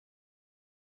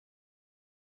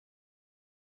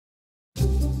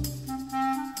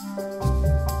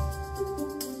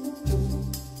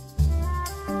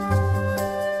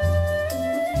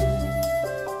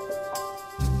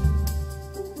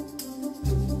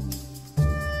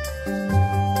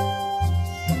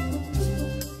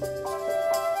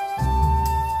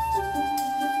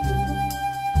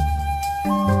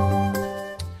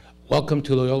Welcome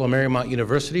to Loyola Marymount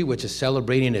University, which is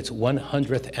celebrating its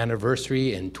 100th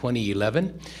anniversary in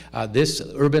 2011. This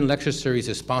urban lecture series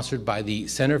is sponsored by the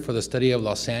Center for the Study of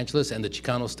Los Angeles and the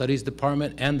Chicano Studies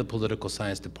Department and the Political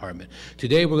Science Department.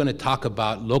 Today we're going to talk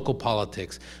about local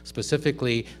politics,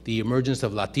 specifically the emergence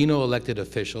of Latino elected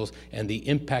officials and the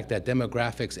impact that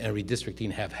demographics and redistricting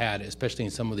have had, especially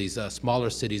in some of these smaller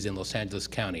cities in Los Angeles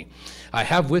County. I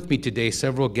have with me today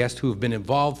several guests who have been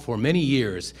involved for many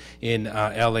years in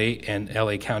LA and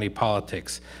LA County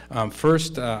politics.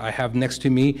 First, I have next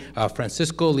to me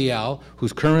Francisco Leal,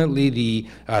 who's currently the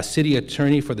city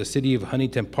attorney for the city of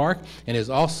Huntington Park and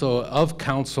is also of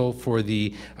counsel for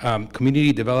the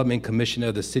Community Development Commission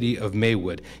of the city of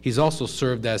Maywood. He's also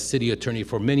served as city attorney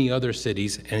for many other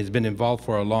cities and has been involved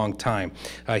for a long time.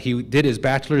 He did his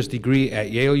bachelor's degree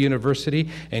at Yale University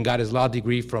and got his law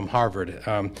degree from Harvard.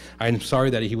 I'm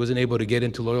sorry that he wasn't able to get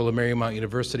into Loyola Marymount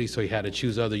University, so he had to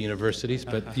choose other universities,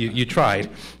 but you tried,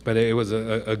 but it was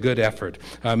a good effort.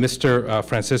 Mr.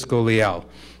 Francisco Leal.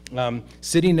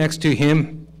 Sitting next to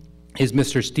him is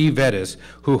Mr. Steve Vettis,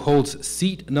 who holds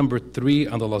seat number 3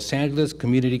 on the Los Angeles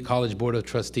Community College Board of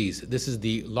Trustees. This is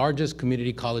the largest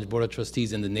community college board of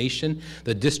trustees in the nation.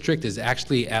 The district is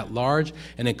actually at large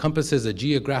and encompasses a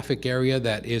geographic area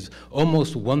that is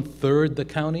almost 1/3 the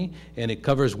county, and it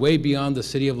covers way beyond the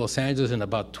city of Los Angeles and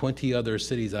about 20 other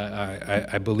cities,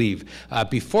 I believe.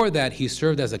 Before that, he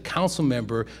served as a council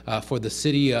member for the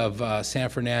city of San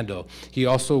Fernando. He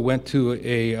also went to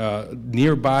a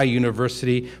nearby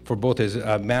university for both his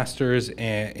master's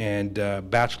and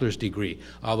bachelor's degree,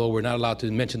 although we're not allowed to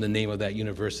mention the name of that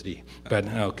university, but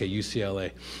okay,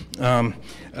 UCLA.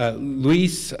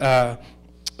 Luis, our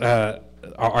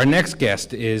next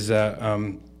guest is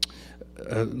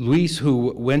Luis,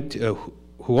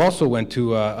 who also went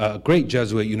to a great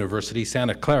Jesuit university,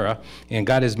 Santa Clara, and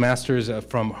got his master's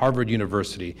from Harvard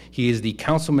University. He is the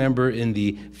council member in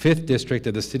the 5th District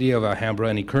of the city of Alhambra,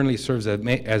 and he currently serves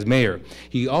as mayor.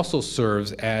 He also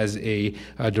serves as a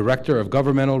director of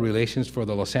governmental relations for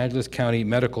the Los Angeles County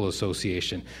Medical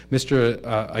Association. Mr.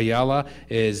 Ayala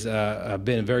has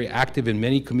been very active in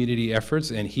many community efforts,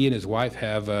 and he and his wife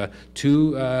have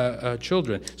 2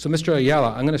 children. So, Mr. Ayala,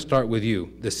 I'm going to start with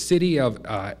you. The city of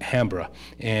Alhambra,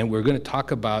 and we're going to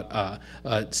talk about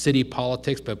city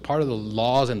politics, but part of the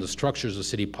laws and the structures of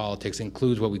city politics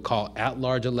includes what we call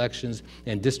at-large elections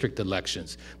and district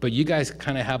elections. But you guys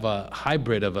kind of have a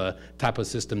hybrid of a type of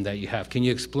system that you have. Can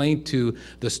you explain to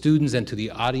the students and to the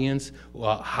audience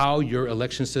how your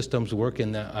election systems work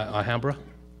in Alhambra?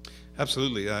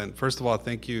 Absolutely. And first of all,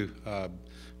 thank you,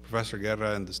 Professor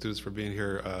Guerra and the students for being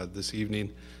here this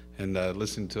evening and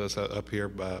listening to us up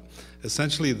here.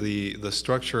 Essentially, the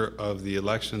structure of the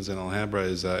elections in Alhambra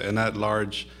is an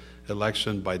at-large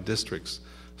election by districts.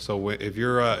 So if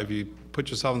you put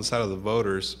yourself on the side of the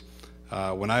voters,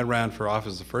 when I ran for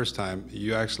office the first time,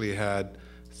 you actually had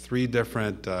 3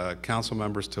 different council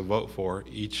members to vote for,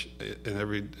 each and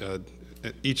every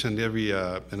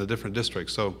in a different district.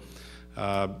 So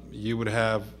you would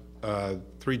have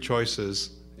 3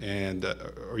 choices. And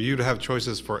or you'd have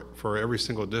choices for every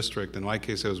single district. In my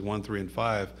case, it was 1, 3, and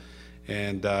 5,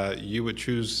 and you would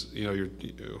choose,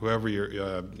 whoever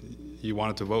you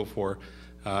wanted to vote for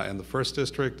in the 1st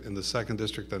district, in the 2nd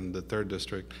district, and the 3rd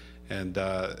district. And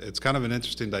it's kind of an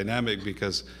interesting dynamic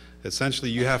because essentially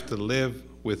you have to live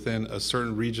within a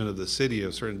certain region of the city,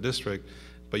 a certain district,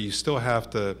 but you still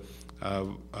have to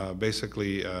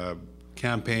basically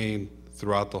campaign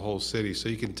throughout the whole city. So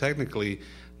you can technically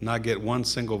not get one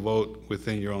single vote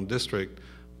within your own district,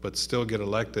 but still get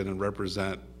elected and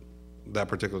represent that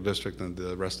particular district and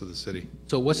the rest of the city.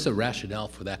 So what's the rationale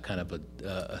for that kind of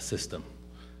a system?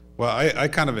 Well, I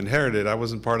kind of inherited. I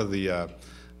wasn't part of the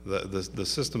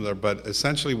system there, but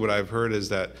essentially what I've heard is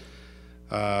that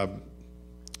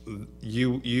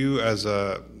you as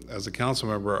a council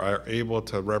member are able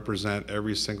to represent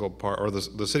every single part, or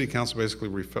the city council basically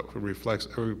reflects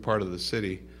every part of the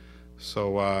city.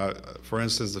 So, for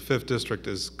instance, the 5th district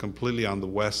is completely on the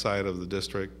west side of the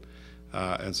district,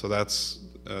 and so that's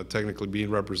technically being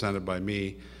represented by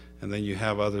me. And then you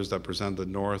have others that present the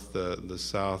north, the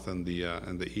south, and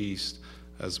the east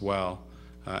as well.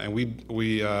 And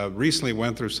we recently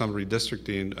went through some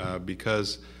redistricting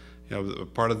because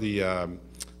part of the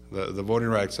Voting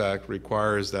Rights Act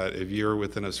requires that if you're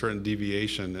within a certain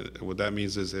deviation, what that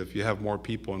means is if you have more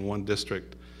people in one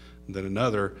district than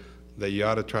another, that you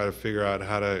ought to try to figure out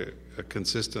how to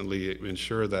consistently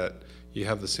ensure that you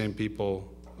have the same people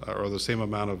or the same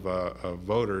amount of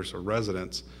voters or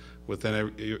residents within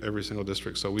every single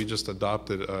district. So we just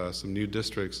adopted some new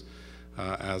districts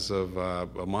as of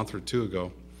a month or 2 ago,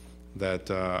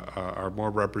 that are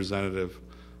more representative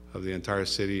of the entire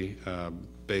city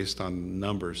based on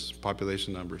numbers,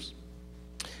 population numbers.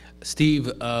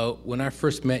 Steve, when I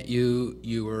first met you,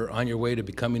 you were on your way to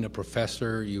becoming a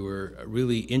professor. You were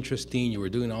really interesting. You were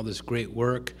doing all this great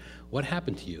work. What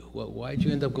happened to you? Why did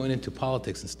you end up going into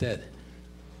politics instead?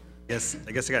 Yes,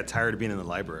 I guess I got tired of being in the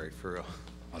library for real.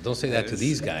 Oh, don't say that to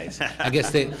these guys. I guess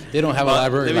they don't have a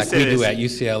library like we do at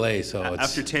UCLA. So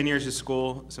after 10 years of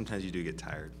school, sometimes you do get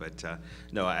tired. But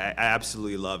no, I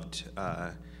absolutely loved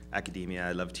academia.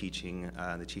 I loved teaching,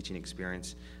 the teaching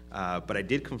experience. But I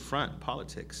did confront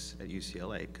politics at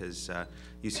UCLA because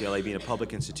UCLA, being a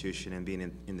public institution and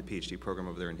being in the PhD program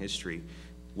over there in history,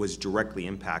 was directly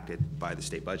impacted by the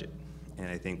state budget. And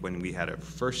I think when we had a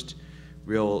first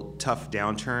real tough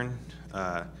downturn,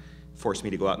 forced me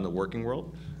to go out in the working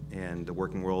world, and the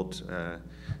working world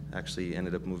actually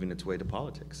ended up moving its way to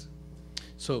politics.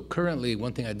 So currently,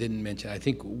 one thing I didn't mention, I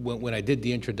think when I did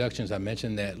the introductions, I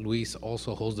mentioned that Luis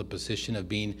also holds the position of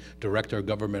being Director of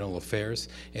Governmental Affairs,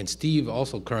 and Steve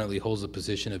also currently holds the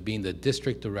position of being the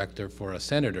District Director for a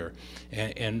senator.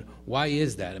 And why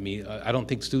is that? I mean, I don't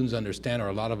think students understand, or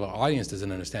a lot of our audience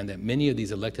doesn't understand, that many of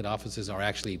these elected offices are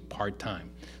actually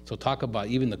part-time. So talk about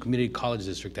even the community college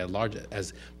district, at large,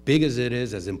 as big as it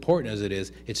is, as important as it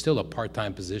is, it's still a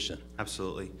part-time position.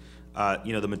 Absolutely.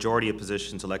 You know, the majority of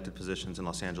positions, elected positions in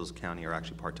Los Angeles County are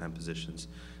actually part-time positions.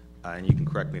 And you can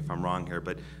correct me if I'm wrong here,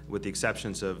 but with the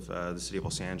exceptions of the city of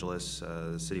Los Angeles,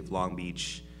 the city of Long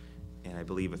Beach, and I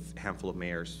believe a handful of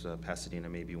mayors, Pasadena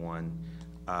may be one,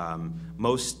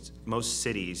 most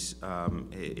cities,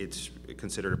 it's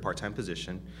considered a part-time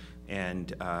position.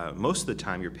 And most of the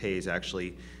time your pay is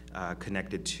actually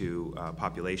connected to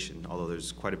population, although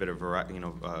there's quite a bit of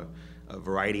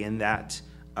variety in that.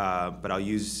 But I'll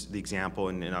use the example,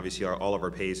 and obviously all of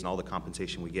our pays and all the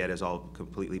compensation we get is all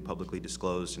completely publicly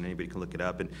disclosed, and anybody can look it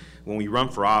up. And when we run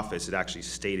for office, it actually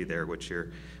stated there what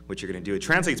you're going to do. It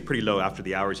translates pretty low after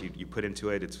the hours you put into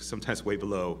it. It's sometimes way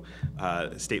below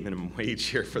state minimum wage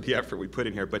here for the effort we put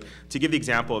in here. But to give the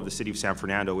example of the city of San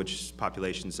Fernando, which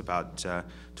population is about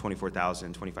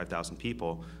 24,000, 25,000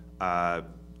 people,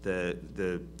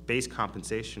 the base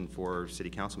compensation for city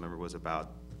council member was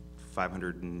about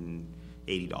 $580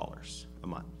 a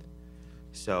month.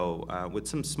 So with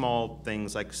some small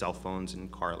things like cell phones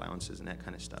and car allowances and that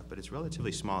kind of stuff, but it's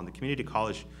relatively small. In the community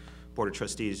college board of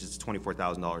trustees, it's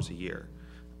 $24,000 a year.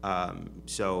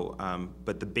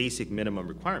 But the basic minimum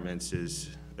requirements is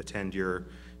attend your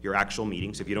actual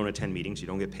meetings. If you don't attend meetings, you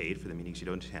don't get paid for the meetings you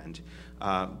don't attend.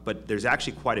 But there's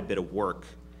actually quite a bit of work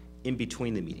in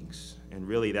between the meetings, and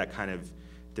really that kind of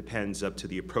depends up to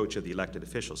the approach of the elected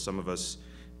officials. Some of us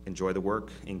enjoy the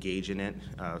work, engage in it,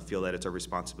 feel that it's our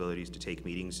responsibilities to take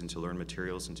meetings and to learn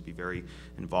materials and to be very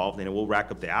involved, and it will rack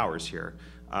up the hours here.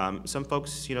 Some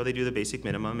folks, you know, they do the basic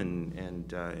minimum,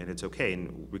 and it's okay.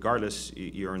 And regardless,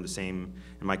 you earn the same.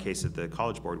 In my case, at the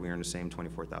College Board, we earn the same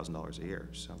 $24,000 a year.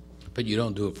 So. But you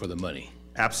don't do it for the money.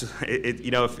 Absolutely.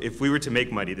 You know, if we were to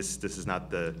make money, this is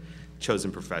not the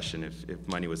chosen profession. If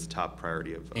money was the top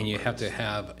priority of. And you have to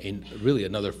have really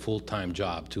another full-time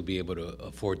job to be able to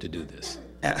afford to do this.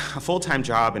 A full-time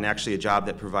job, and actually a job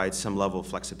that provides some level of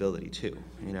flexibility too.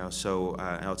 You know, so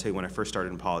I'll tell you, when I first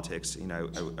started in politics, you know,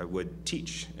 I would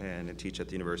teach and teach at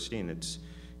the university, and it's,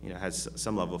 you know, has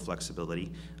some level of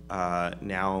flexibility.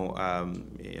 Now,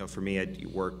 you know, for me, I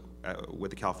work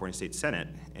with the California State Senate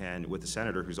and with the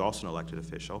senator, who's also an elected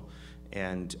official,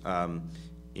 and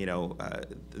you know,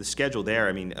 the schedule there.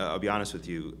 I mean, I'll be honest with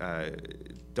you.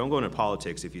 Don't go into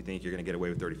politics if you think you're going to get away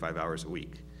with 35 hours a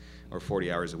week. Or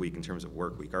 40 hours a week in terms of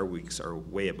work week. Our weeks are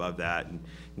way above that, and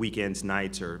weekends,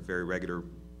 nights are very regular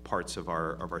parts of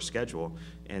our schedule.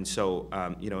 And so,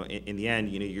 you know, in the end,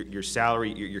 you know, your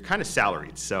salary, you're kind of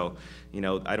salaried. So, you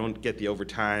know, I don't get the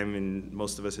overtime, and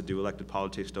most of us that do elected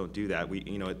politics don't do that.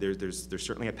 You know, there's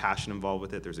certainly a passion involved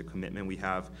with it. There's a commitment we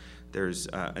have. There's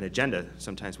an agenda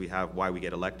sometimes we have why we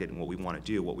get elected and what we want to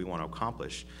do, what we want to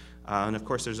accomplish. And of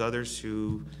course, there's others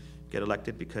who get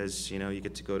elected because, you know, you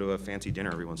get to go to a fancy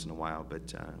dinner every once in a while,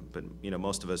 but you know,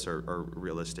 most of us are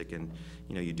realistic, and,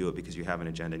 you know, you do it because you have an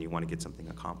agenda and you want to get something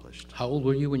accomplished. How old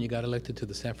were you when you got elected to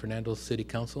the San Fernando City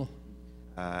Council?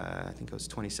 I think I was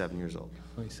 27 years old.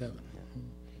 27.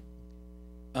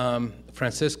 Yeah.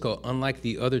 Francisco, unlike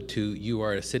the other two, you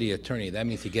are a city attorney. That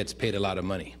means he gets paid a lot of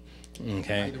money.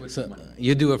 Okay, so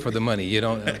you do it for the money. You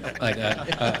don't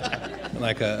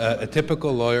like a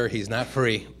typical lawyer. He's not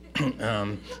free.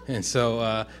 And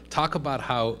so talk about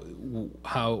how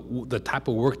the type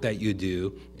of work that you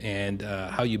do and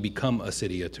how you become a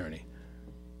city attorney.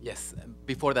 Yes.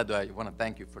 Before that, though, I want to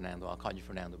thank you, Fernando. I'll call you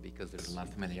Fernando because there's a lot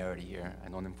of familiarity here.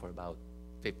 I've known him for about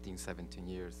 15, 17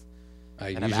 years.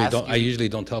 I usually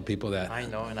don't tell people that. I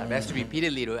know, and I've asked you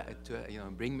repeatedly to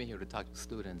bring me here to talk to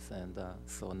students, and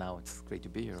so now it's great to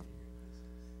be here.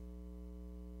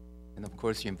 And of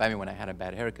course, you invite me when I had a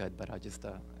bad haircut, but I'll just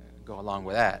go along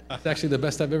with that. It's actually the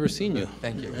best I've ever seen you.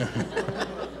 Thank you.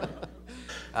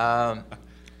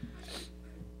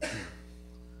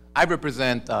 I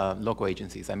represent local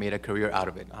agencies. I made a career out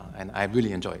of it, and I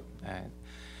really enjoy it. And,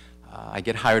 I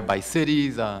get hired by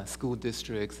cities, school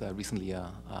districts, recently a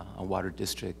water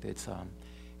district. It's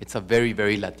a very,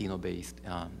 very Latino-based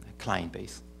client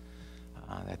base.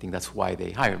 I think that's why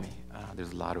they hire me.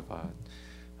 There's a lot of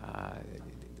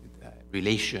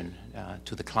relation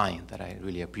to the client that I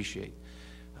really appreciate.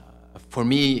 For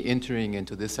me, entering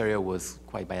into this area was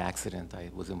quite by accident. I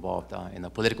was involved in a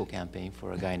political campaign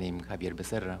for a guy named Javier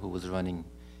Becerra, who was running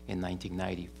in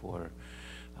 1990 for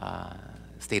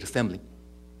state assembly.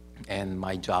 And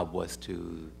my job was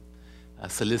to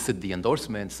solicit the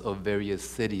endorsements of various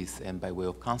cities and by way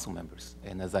of council members.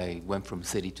 And as I went from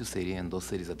city to city, and those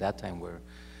cities at that time were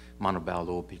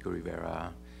Montebello, Pico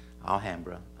Rivera,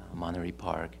 Alhambra, Monterey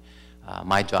Park,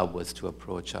 my job was to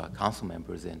approach council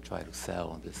members and try to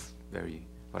sell this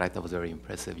what I thought was a very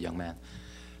impressive young man.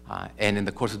 And in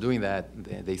the course of doing that,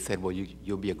 they said, well,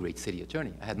 you'll be a great city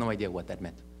attorney. I had no idea what that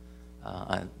meant.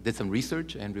 I did some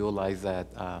research and realized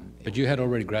that... But you had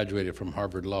already graduated from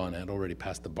Harvard Law and had already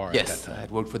passed the bar at that Yes, time. I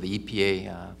had worked for the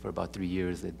EPA for about 3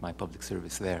 years at my public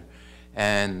service there.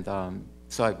 And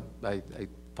so I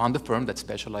found a firm that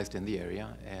specialized in the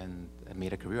area and I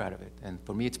made a career out of it. And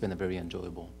for me, it's been a very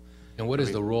enjoyable. And what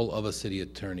is the role of a city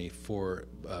attorney for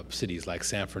cities like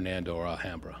San Fernando or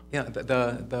Alhambra? Yeah,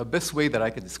 the best way that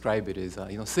I could describe it is,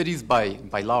 cities by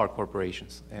law are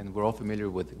corporations, and we're all familiar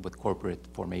with corporate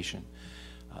formation.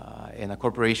 And a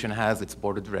corporation has its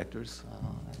board of directors,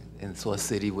 and so a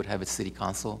city would have its city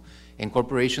council. And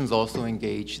corporations also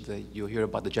engage, you'll hear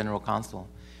about the general counsel.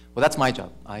 Well, that's my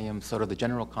job. I am sort of the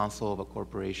general counsel of a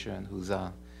corporation who's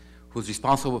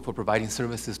responsible for providing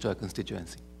services to a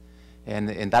constituency.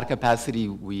 And in that capacity,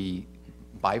 we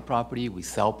buy property, we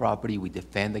sell property, we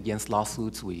defend against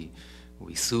lawsuits, we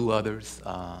sue others.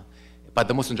 But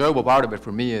the most enjoyable part of it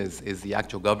for me is the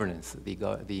actual governance,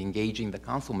 the engaging the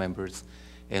council members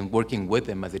and working with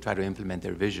them as they try to implement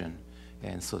their vision.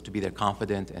 And so to be their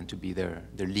confidant and to be their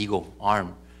legal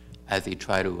arm as they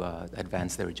try to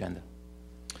advance their agenda.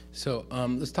 So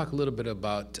let's talk a little bit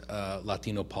about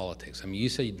Latino politics. I mean, you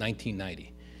said 1990.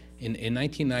 In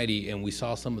 1990, and we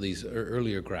saw some of these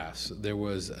earlier graphs, there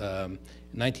was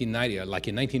 1990, like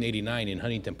in 1989 in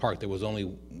Huntington Park, there was only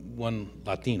one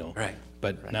Latino. Right.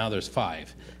 But now there's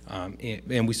 5.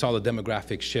 And we saw the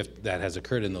demographic shift that has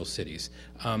occurred in those cities.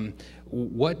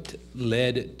 What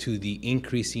led to the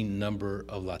increasing number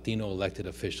of Latino elected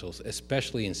officials,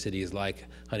 especially in cities like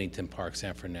Huntington Park,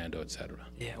 San Fernando, et cetera?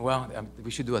 Yeah, well,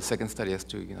 we should do a second study as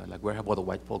to, like, where have all the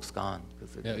white folks gone?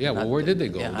 Well, where did they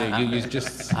go? Yeah, you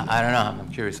just... I don't know.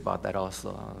 I'm curious about that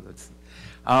also.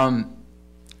 I'm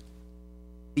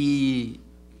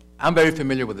very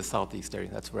familiar with the Southeast area.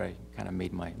 That's where I kind of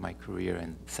made my career,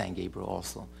 in San Gabriel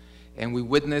also. And we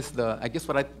witnessed I guess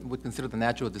what I would consider the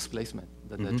natural displacement,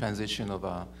 the transition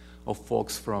of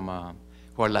folks from,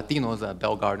 who are Latinos,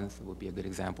 Bell Gardens would be a good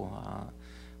example,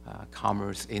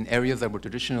 Commerce, in areas that were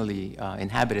traditionally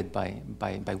inhabited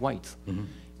by whites.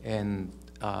 And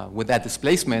with that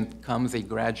displacement comes a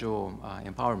gradual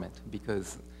empowerment,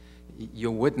 because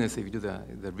you'll witness, if you do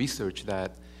the research,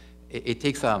 that it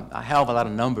takes a hell of a lot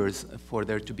of numbers for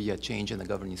there to be a change in the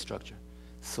governing structure.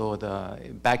 So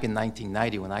back in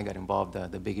 1990, when I got involved,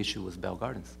 the big issue was Bell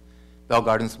Gardens. Bell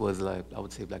Gardens was, like, I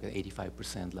would say, like an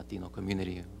 85% Latino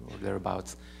community or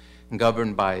thereabouts,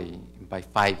 governed by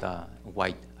 5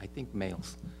 white, I think,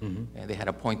 males. And they had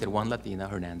appointed one Latina,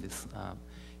 Hernandez,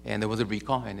 and there was a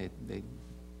recall, and they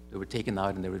were taken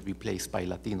out and they were replaced by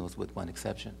Latinos with one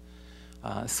exception.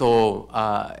 It's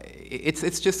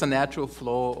just a natural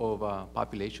flow of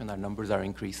population. Our numbers are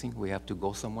increasing. We have to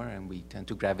go somewhere, and we tend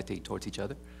to gravitate towards each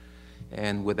other.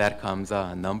 And with that comes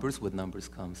numbers. With numbers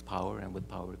comes power, and with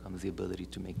power comes the ability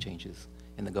to make changes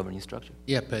in the governing structure.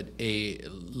 Yeah, but a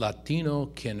Latino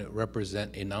can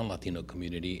represent a non-Latino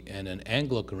community, and an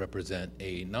Anglo can represent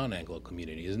a non-Anglo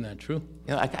community. Isn't that true?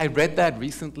 Yeah, I read that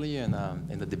recently in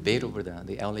the debate over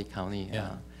the LA County.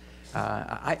 Yeah.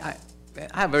 I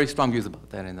have very strong views about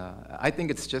that, and I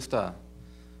think it's just I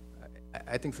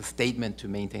think it's a statement to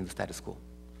maintain the status quo.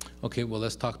 Okay, well,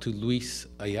 let's talk to Luis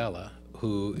Ayala,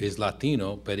 who is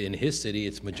Latino, but in his city,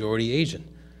 it's majority Asian.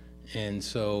 And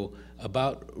so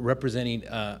about representing,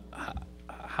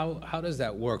 how does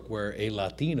that work where a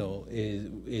Latino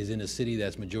is in a city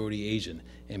that's majority Asian,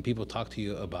 and people talk to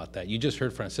you about that? You just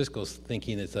heard Francisco's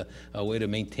thinking it's a way to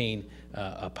maintain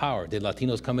power. Did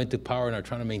Latinos come into power and are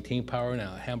trying to maintain power in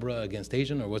Alhambra against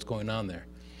Asian, or what's going on there?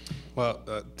 Well,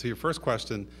 to your first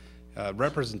question,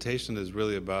 representation is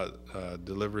really about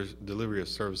delivery of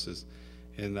services.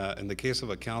 In the case of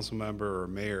a council member or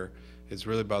mayor, it's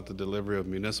really about the delivery of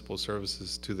municipal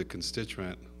services to the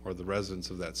constituent or the residents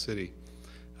of that city.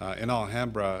 In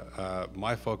Alhambra,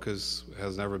 my focus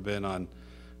has never been on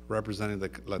representing the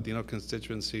Latino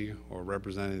constituency or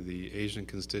representing the Asian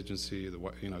constituency,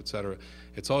 et cetera.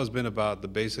 It's always been about the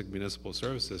basic municipal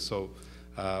services. So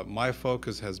my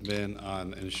focus has been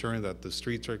on ensuring that the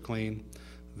streets are clean,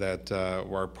 that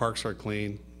our parks are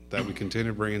clean, that we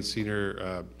continue to bring in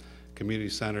senior community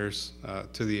centers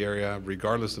to the area,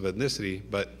 regardless of ethnicity,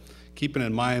 but keeping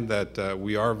in mind that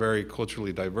we are very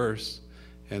culturally diverse.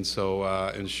 And so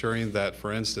ensuring that,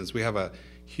 for instance, we have a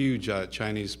huge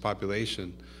Chinese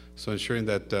population, so ensuring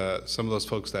that some of those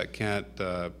folks that can't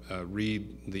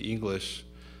read the English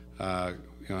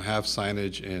have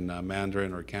signage in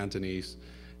Mandarin or Cantonese.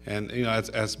 And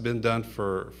it's been done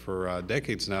for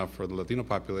decades now for the Latino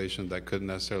population that couldn't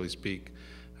necessarily speak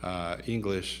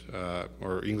English,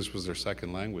 or English was their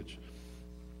second language.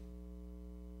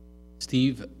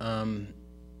 Steve,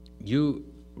 you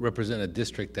represent a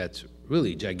district that's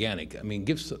really gigantic. I mean,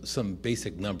 give some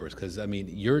basic numbers, because I mean,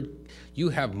 you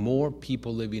have more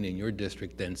people living in your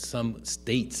district than some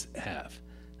states have.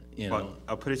 Well,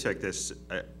 I'll put it like this: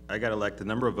 I got elected. The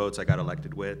number of votes I got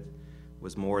elected with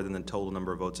was more than the total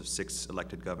number of votes of 6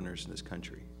 elected governors in this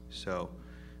country. So,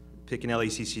 pick an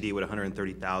LACCD with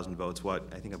 130,000 votes. I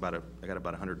think I got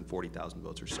about 140,000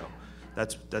 votes or so.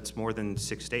 That's more than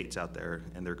 6 states out there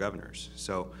and their governors.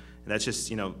 So, and that's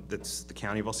just that's the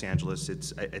county of Los Angeles.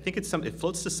 I think it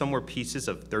floats to somewhere pieces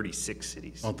of 36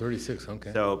 cities. Oh, 36,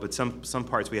 okay. So, but some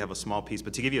parts we have a small piece.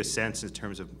 But to give you a sense in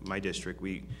terms of my district,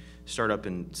 we start up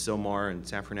in Silmar and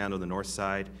San Fernando, the north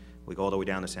side. We go all the way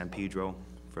down to San Pedro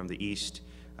from the east.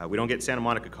 We don't get Santa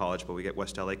Monica College, but we get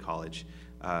West LA College.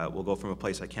 We'll go from a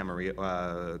place like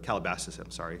Calabasas,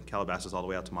 Calabasas all the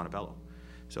way out to Montebello.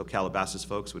 So Calabasas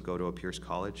folks would go to a Pierce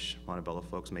College. Montebello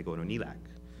folks may go to an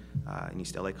ELAC in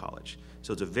East LA College.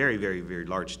 So it's a very, very, very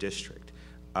large district.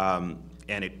 And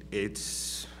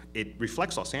it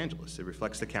reflects Los Angeles. It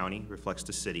reflects the county, reflects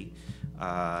the city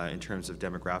in terms of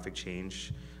demographic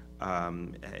change.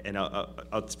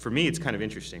 For me, it's kind of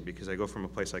interesting because I go from a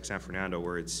place like San Fernando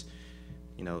where it's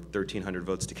 1,300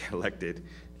 votes to get elected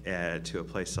to a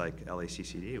place like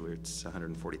LACCD where it's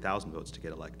 140,000 votes to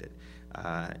get elected.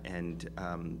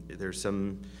 There's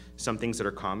some things that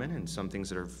are common and some things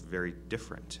that are very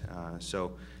different.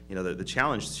 So the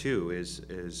challenge too is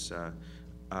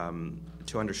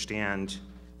to understand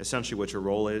essentially what your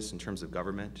role is in terms of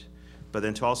government, but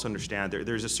then to also understand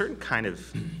there's a certain kind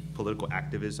of political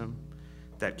activism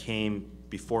that came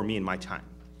before me in my time,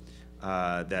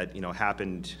 that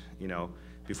happened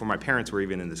before my parents were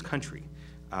even in this country,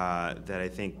 that I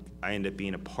think I ended up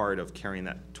being a part of carrying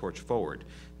that torch forward.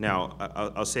 Now,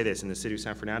 I'll say this, in the city of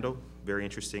San Fernando, very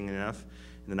interesting enough,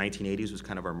 in the 1980s was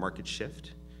kind of our market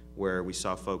shift, where we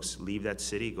saw folks leave that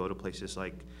city, go to places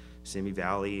like Simi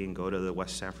Valley and go to the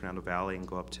West San Fernando Valley and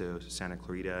go up to Santa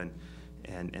Clarita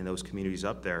and those communities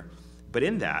up there. But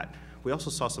in that, we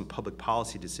also saw some public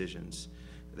policy decisions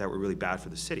that were really bad for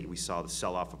the city. We saw the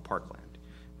sell-off of parkland.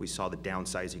 We saw the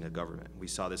downsizing of government. We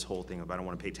saw this whole thing of I don't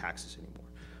want to pay taxes anymore.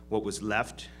 What was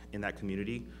left in that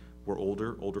community were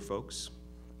older folks.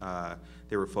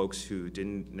 There were folks who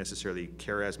didn't necessarily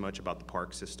care as much about the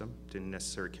park system, didn't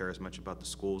necessarily care as much about the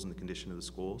schools and the condition of the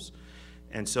schools.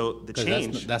 And so the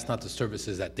change— That's not the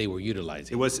services that they were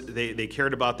utilizing. It was, they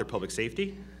cared about their public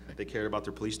safety, they cared about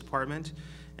their police department.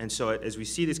 And so as we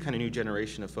see this kind of new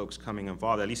generation of folks coming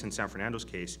involved, at least in San Fernando's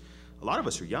case, a lot of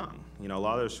us are young. A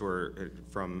lot of us were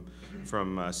from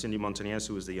Cindy Montañez,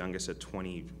 who was the youngest at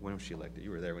 20, when was she elected?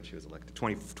 You were there when she was elected,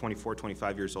 24,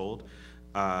 25 years old,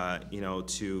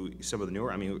 to some of the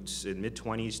newer, it's in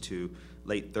mid-20s to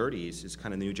late 30s, is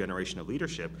kind of the new generation of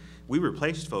leadership. We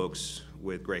replaced folks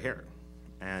with gray hair.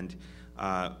 And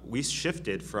we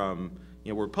shifted from,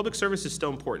 where public service is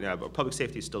still important, but public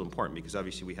safety is still important because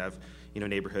obviously we have,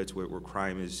 neighborhoods where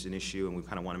crime is an issue and we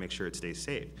kind of want to make sure it stays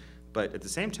safe. But at the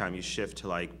same time, you shift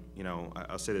to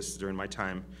I'll say this, during my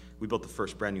time, we built the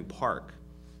first brand new park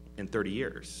in 30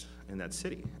 years in that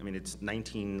city. It's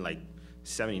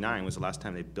 '79 was the last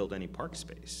time they built any park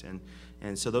space.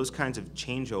 And so those kinds of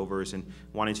changeovers and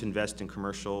wanting to invest in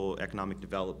commercial economic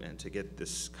development to get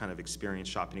this kind of experience,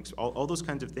 shopping, all those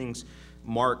kinds of things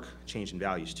mark change in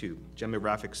values too.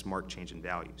 Demographics mark change in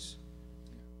values.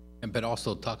 But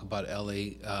also talk about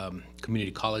LA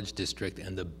Community College District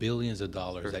and the billions of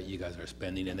dollars that you guys are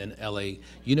spending, and then LA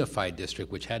Unified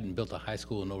District, which hadn't built a high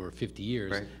school in over 50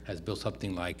 years, has built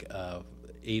something like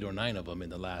 8 or 9 of them in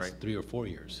the last 3 or 4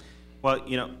 years. Well,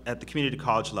 you know, at the community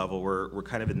college level, we're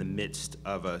kind of in the midst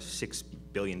of a $6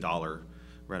 billion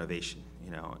renovation, you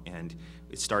know, and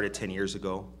it started 10 years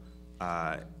ago.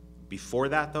 Before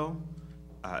that, though,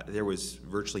 there was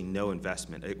virtually no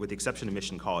investment, with the exception of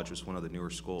Mission College, which was one of the newer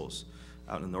schools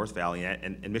out in the North Valley.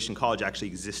 And Mission College actually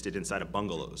existed inside of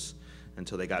bungalows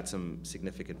until they got some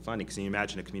significant funding. Because you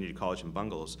imagine a community college in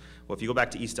bungalows. Well, if you go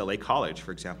back to East LA College,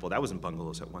 for example, that was in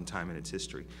bungalows at one time in its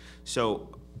history. So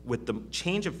with the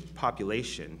change of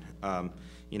population,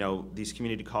 you know, these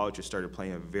community colleges started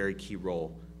playing a very key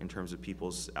role in terms of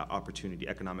people's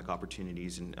economic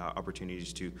opportunities and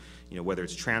opportunities to, you know, whether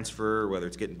it's transfer, whether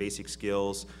it's getting basic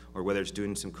skills, or whether it's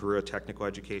doing some career technical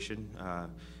education.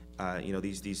 You know,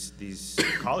 these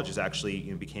colleges actually,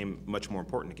 you know, became much more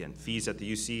important again. Fees at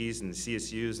the UCs and the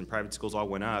CSUs and private schools all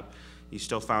went up. You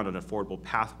still found an affordable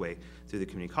pathway through the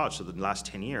community college. So the last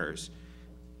 10 years,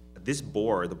 this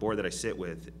board, the board that I sit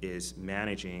with, is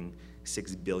managing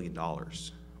 $6 billion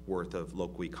worth of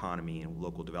local economy and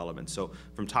local development. So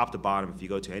from top to bottom, if you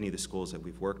go to any of the schools that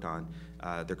we've worked on,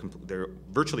 they're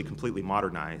virtually completely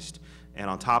modernized, and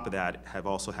on top of that,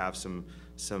 also have some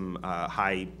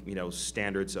high, you know,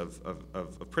 standards of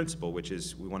principle, which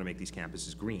is we want to make these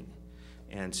campuses green.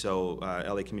 And so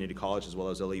LA Community College as well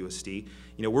as LAUSD,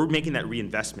 you know, we're making that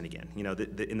reinvestment again. You know,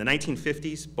 in the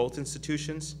 1950s, both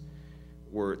institutions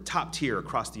were top tier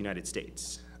across the United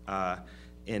States.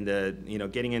 In the, you know,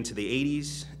 getting into the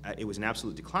 80s, it was an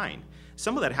absolute decline.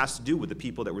 Some of that has to do with the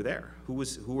people that were there, who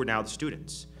were now the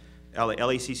students.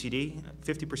 LACCD,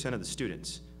 50% of the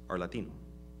students are Latino.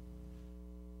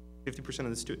 50% of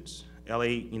the students. LA,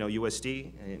 you know,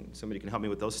 USD, and somebody can help me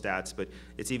with those stats, but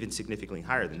it's even significantly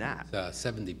higher than that.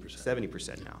 70%.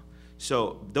 70% now.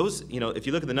 So those, you know, if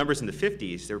you look at the numbers in the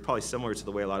 50s, they were probably similar to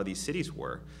the way a lot of these cities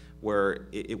were, where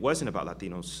it wasn't about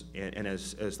Latinos, and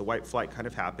as the white flight kind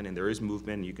of happened, and there is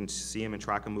movement, you can see them and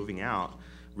track them moving out,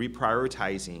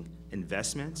 reprioritizing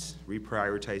investments,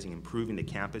 reprioritizing improving the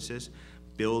campuses,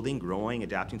 building, growing,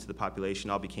 adapting to the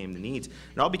population all became the needs.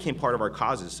 It all became part of our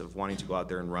causes of wanting to go out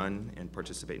there and run and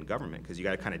participate in government, because you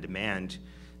got to kind of demand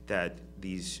that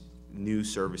these new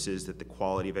services, that the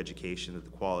quality of education, that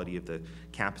the quality of the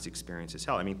campus experience is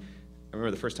held. I mean, I remember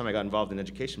the first time I got involved in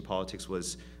education politics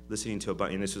was listening to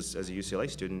and this was as a UCLA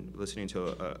student, listening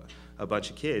to a bunch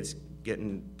of kids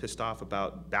getting pissed off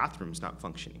about bathrooms not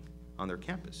functioning on their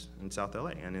campus in South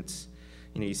LA. And it's,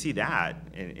 you know, you see that,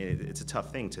 and it's a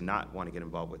tough thing to not want to get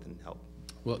involved with and help.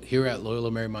 Well, here at Loyola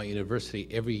Marymount University,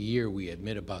 every year we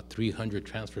admit about 300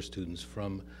 transfer students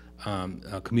from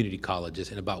community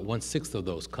colleges, and about 1/6 of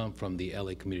those come from the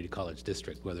LA Community College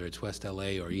District, whether it's West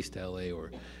LA or East LA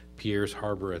or Pierce,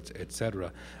 Harbor, et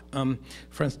cetera.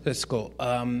 Francisco,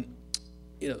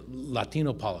 you know,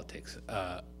 Latino politics.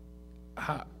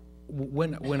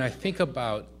 When I think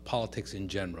about politics in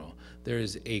general, there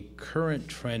is a current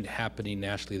trend happening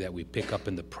nationally that we pick up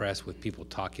in the press with people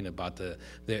talking about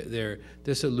they're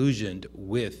disillusioned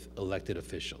with elected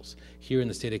officials. Here in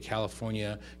the state of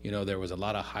California, you know, there was a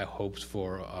lot of high hopes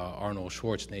for Arnold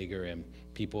Schwarzenegger, and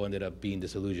people ended up being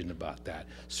disillusioned about that.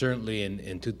 Certainly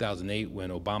in 2008, when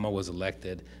Obama was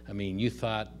elected, I mean, you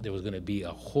thought there was going to be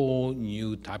a whole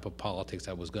new type of politics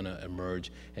that was going to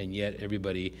emerge, and yet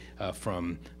everybody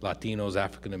from Latinos,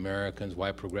 African Americans,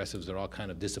 white progressives, are all kind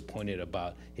of disappointed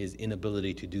about his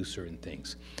inability to do certain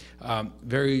things.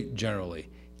 Very generally,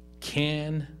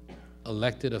 can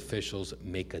elected officials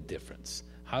make a difference?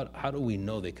 How do we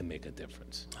know they can make a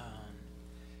difference?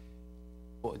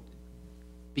 Well,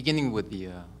 beginning with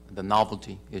the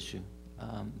novelty issue,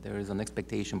 there is an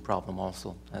expectation problem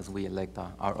also as we elect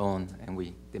our own and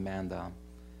we demand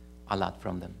a lot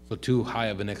from them. So too high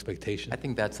of an expectation? I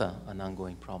think that's an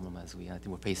ongoing problem I think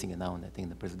we're facing it now, and I think in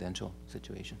the presidential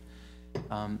situation.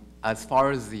 As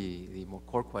far as the more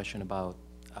core question about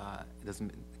does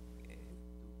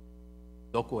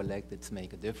local electeds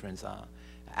make a difference,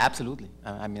 absolutely.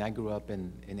 I mean, I grew up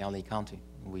in LA County.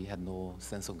 We had no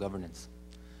sense of governance.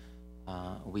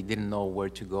 We didn't know where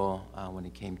to go when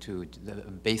it came to the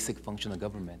basic function of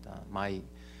government.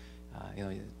 You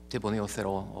know, Tip O'Neill said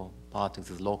all politics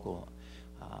is local.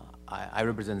 I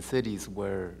represent cities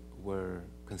where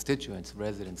constituents,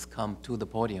 residents come to the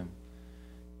podium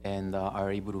and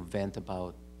are able to vent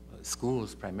about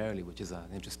schools primarily, which is an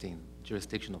interesting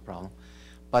jurisdictional problem.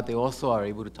 But they also are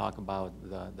able to talk about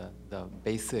the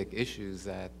basic issues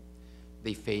that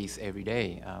they face every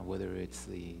day, whether it's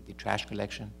the trash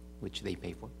collection, which they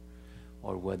pay for,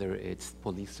 or whether it's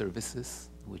police services,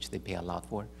 which they pay a lot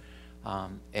for.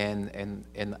 And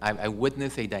I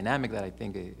witnessed a dynamic that I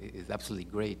think is absolutely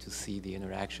great to see the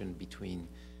interaction between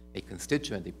a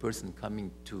constituent, a person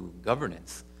coming to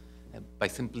governance, by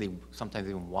simply sometimes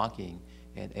even walking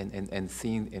and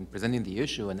seeing and presenting the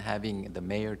issue and having the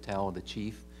mayor tell the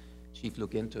chief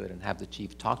look into it and have the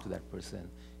chief talk to that person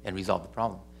and resolve the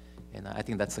problem. And I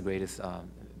think that's the greatest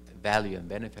value and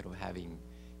benefit of having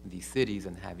these cities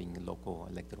and having local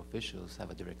elected officials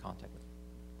have a direct contact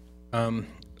with.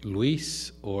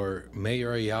 Luis or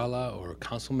Mayor Ayala or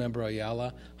Councilmember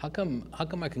Ayala, how come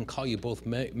I can call you both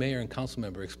mayor and council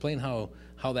member? Explain how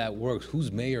that works.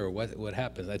 Who's mayor? What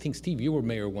happens? I think Steve, you were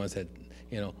mayor once.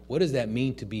 What does that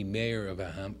mean to be mayor of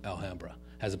Alhambra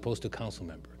as opposed to council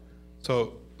member?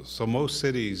 So most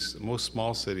cities, most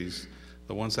small cities,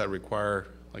 the ones that require,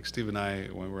 like Steve and I,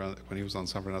 when he was on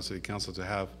San Fernando City Council, to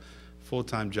have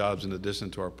full-time jobs in addition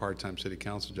to our part-time city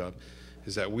council job,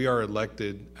 is that we are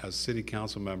elected as city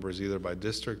council members either by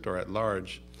district or at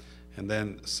large, and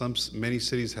then many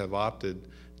cities have opted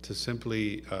to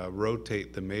simply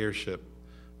rotate the mayorship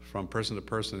from person to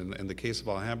person. In the case of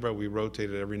Alhambra, we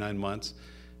rotated every 9 months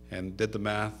and did the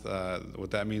math. What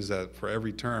that means that for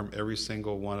every term, every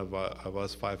single one of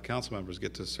us 5 council members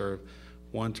get to serve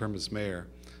 1 term as mayor.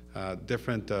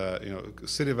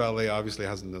 City of LA obviously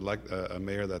has a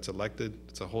mayor that's elected.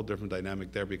 It's a whole different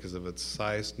dynamic there because of its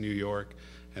size, New York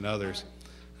and others.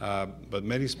 But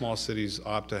many small cities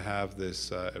opt to have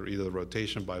this either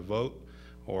rotation by vote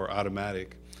or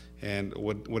automatic. And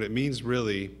what it means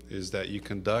really is that you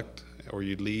conduct or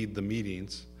you lead the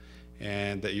meetings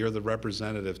and that you're the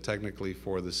representative technically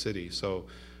for the city. So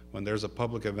when there's a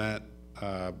public event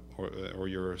or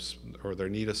they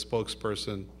need a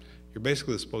spokesperson, you're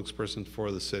basically the spokesperson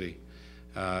for the city.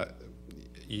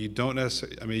 You don't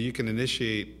necessarily, you can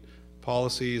initiate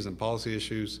policies and policy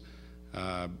issues,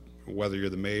 whether you're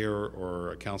the mayor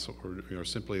or a council or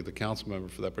simply the council member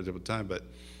for that particular time, but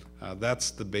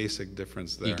that's the basic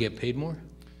difference there. You get paid more?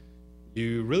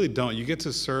 You really don't. You get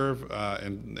to serve,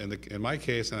 in my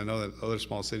case, and I know that other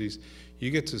small cities,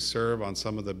 you get to serve on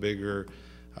some of the bigger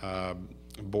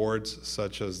boards,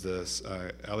 such as the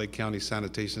LA County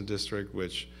Sanitation District,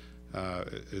 which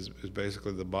is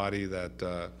basically the body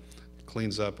that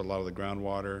cleans up a lot of the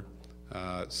groundwater.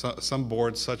 Some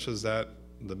boards such as that,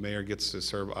 the mayor gets to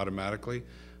serve automatically.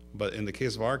 But in the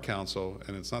case of our council,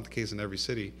 and it's not the case in every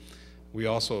city, we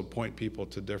also appoint people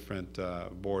to different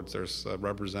boards. There's a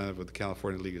representative with the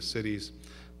California League of Cities.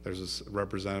 There's a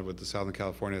representative with the Southern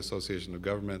California Association of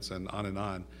Governments, and on and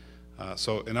on.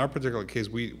 So in our particular case,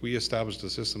 we established a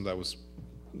system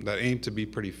that aimed to be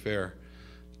pretty fair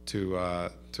to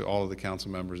all of the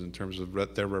council members in terms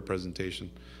of their representation,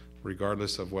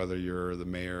 regardless of whether you're the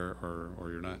mayor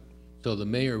or you're not. So the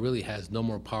mayor really has no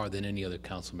more power than any other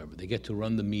council member. They get to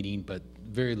run the meeting, but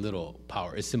very little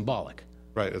power. It's symbolic.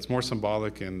 Right, it's more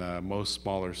symbolic in most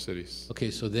smaller cities. Okay,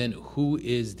 so then who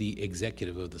is the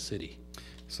executive of the city?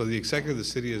 So the executive of the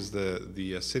city is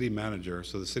the city manager.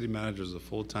 So the city manager is a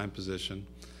full-time position.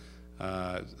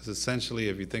 It's essentially,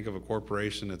 if you think of a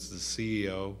corporation, it's the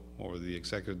CEO or the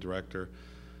executive director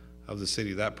of the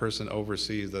city. That person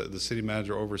oversees, the city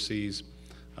manager oversees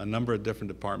a number of different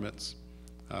departments.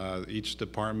 Each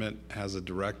department has a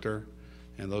director,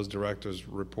 and those directors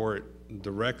report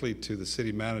directly to the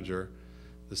city manager.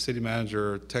 The city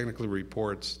manager technically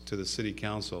reports to the city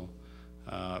council.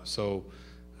 That's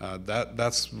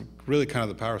really kind of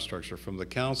the power structure from the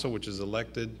council, which is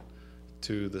elected,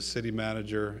 to the city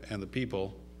manager and the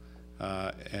people,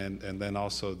 and then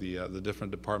also the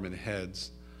different department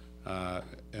heads.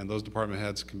 And those department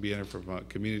heads can be from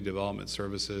community development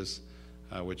services,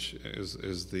 which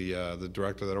is the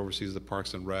director that oversees the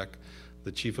Parks and Rec,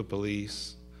 the chief of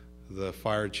police, the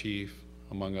fire chief,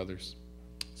 among others.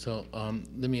 So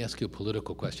let me ask you a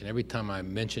political question. Every time I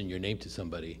mention your name to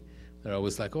somebody, they're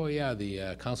always like, oh yeah,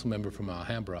 the council member from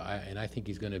Alhambra, and I think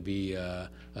he's going to be a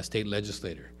state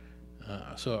legislator.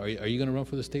 So are you going to run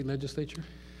for the state legislature?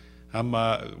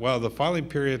 Well, the filing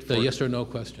period for... The yes or no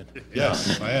question.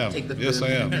 Yes, I am. Yes, I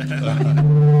am.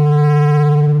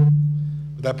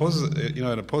 That poses,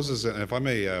 it poses, and if I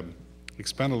may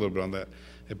expand a little bit on that,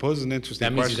 it poses an interesting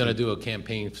question. That means he's going to do a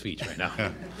campaign speech right now.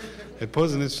 Yeah. It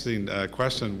poses an interesting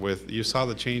question you saw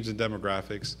the change in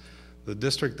demographics. The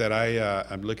district that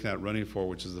I'm looking at running for,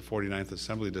 which is the 49th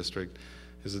Assembly District,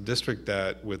 is a district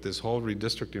that, with this whole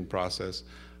redistricting process,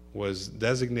 was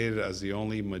designated as the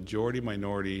only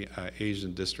majority-minority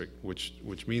Asian district, which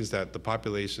means that the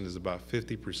population is about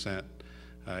 50%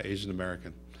 Asian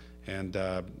American. And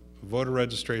voter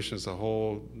registration is a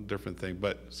whole different thing.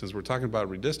 But since we're talking about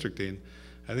redistricting,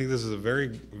 I think this is a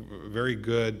very, very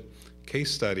good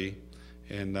case study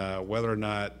in whether or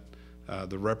not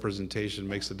the representation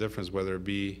makes a difference, whether it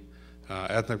be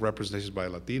ethnic representation by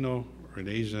Latino or an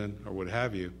Asian or what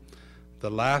have you. The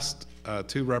last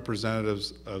two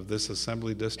representatives of this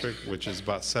assembly district, which is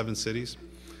about 7 cities,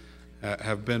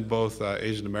 have been both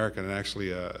Asian American and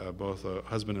actually both a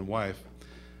husband and wife,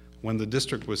 when the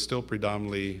district was still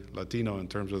predominantly Latino in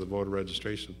terms of the voter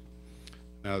registration.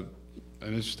 Now,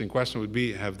 an interesting question would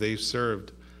be, have they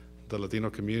served the Latino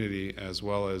community as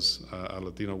well as a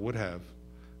Latino would have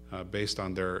based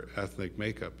on their ethnic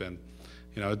makeup? And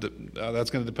you know, that's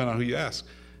going to depend on who you ask.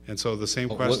 And so the same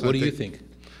question. What do you think?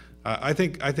 I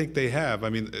think they have. I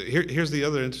mean, here's the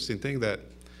other interesting thing that.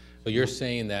 So you're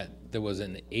saying that there was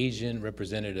an Asian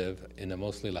representative in a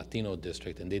mostly Latino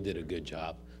district, and they did a good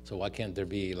job. So why can't there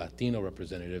be a Latino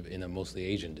representative in a mostly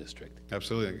Asian district?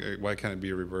 Absolutely. Why can't it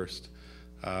be reversed?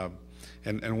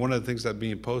 And one of the things that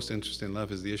being posed, interesting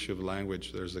enough, is the issue of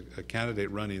language. There's a candidate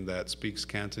running that speaks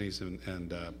Cantonese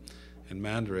and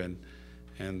Mandarin,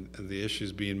 and the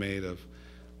issues being made of,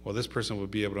 well, this person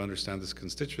would be able to understand this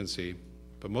constituency,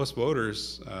 but most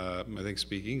voters, I think,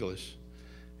 speak English.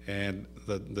 And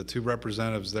the two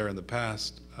representatives there in the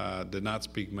past did not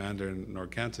speak Mandarin nor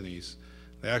Cantonese.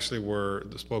 They actually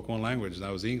spoke one language, and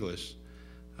that was English.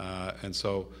 And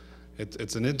so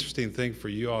it's an interesting thing for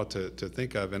you all to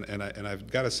think of. And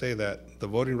I've got to say that the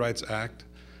Voting Rights Act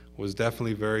was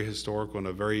definitely very historical and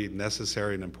a very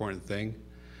necessary and important thing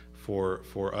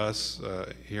for us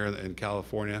here in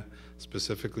California,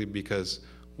 specifically because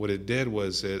what it did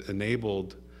was it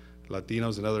enabled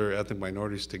Latinos and other ethnic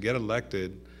minorities to get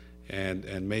elected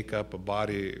and make up a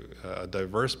body, a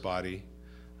diverse body.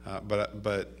 But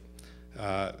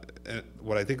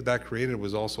what I think that created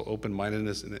was also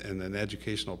open-mindedness in an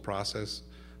educational process.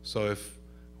 So if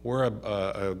we're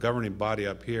a governing body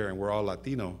up here and we're all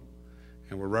Latino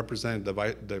and we're representing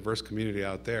the diverse community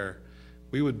out there,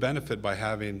 we would benefit by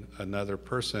having another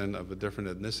person of a different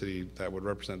ethnicity that would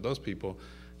represent those people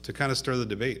to kind of stir the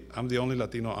debate. I'm the only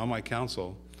Latino on my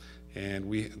council, and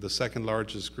the second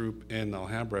largest group in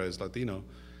Alhambra is Latino,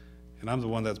 and I'm the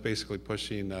one that's basically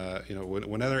pushing, you know,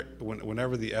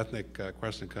 whenever the ethnic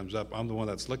question comes up, I'm the one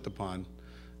that's looked upon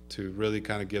to really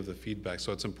kind of give the feedback.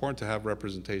 So it's important to have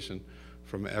representation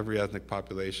from every ethnic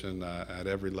population at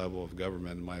every level of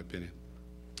government, in my opinion.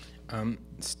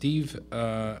 Steve,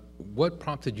 what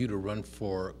prompted you to run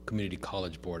for Community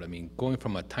College Board? I mean, going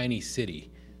from a tiny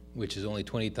city, which is only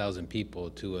 20,000 people,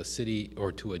 to a city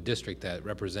or to a district that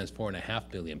represents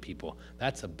 4.5 million people,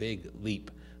 that's a big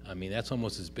leap. I mean, that's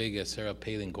almost as big as Sarah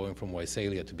Palin going from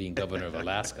Visalia to being governor of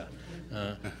Alaska.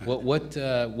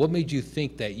 What made you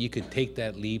think that you could take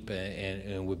that leap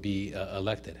and would be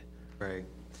elected? Right.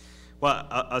 Well,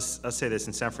 I'll say this,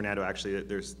 in San Fernando, actually,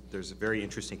 there's a very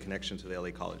interesting connection to the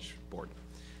LA College Board.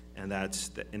 And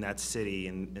that's, in that city,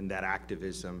 and that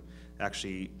activism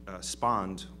actually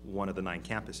spawned one of the 9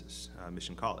 campuses,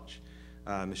 Mission College.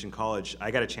 Mission College,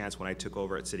 I got a chance when I took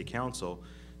over at City Council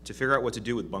to figure out what to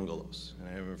do with bungalows. And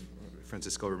I remember,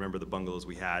 Francisco, remember the bungalows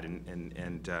we had,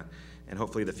 and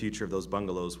hopefully the future of those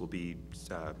bungalows will be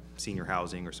senior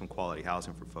housing or some quality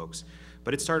housing for folks.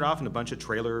 But it started off in a bunch of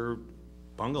trailer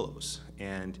bungalows,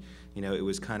 and you know, it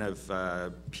was kind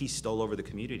of pieced all over the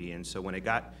community. And so when it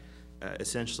got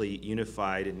essentially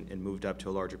unified and moved up to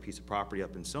a larger piece of property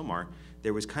up in Somar,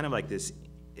 there was kind of like this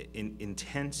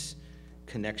intense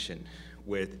connection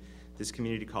with this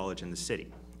community college and the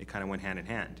city. It kind of went hand in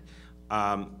hand.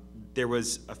 There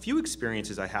was a few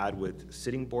experiences I had with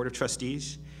sitting board of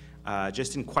trustees,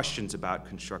 just in questions about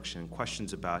construction,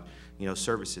 questions about, you know,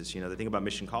 services. You know, the thing about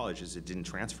Mission College is it didn't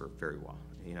transfer very well.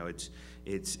 You know,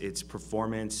 its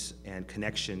performance and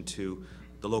connection to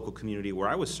the local community where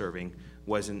I was serving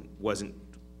wasn't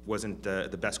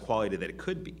the best quality that it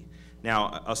could be.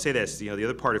 Now, I'll say this, you know, the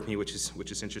other part of me, which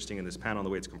is interesting in this panel, the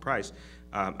way it's comprised,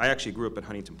 I actually grew up in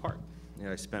Huntington Park. You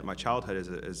know, I spent my childhood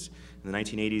as in the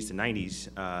 1980s to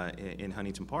 90s in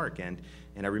Huntington Park, and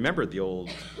I remember the old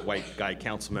white guy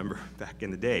council member back in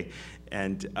the day.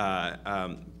 And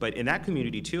but in that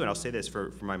community too, and I'll say this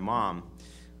for my mom,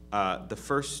 the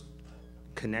first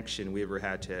connection we ever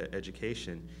had to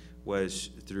education was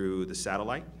through the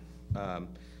satellite.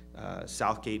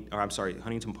 Southgate, or I'm sorry,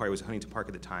 Huntington Park, it was Huntington Park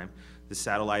at the time, the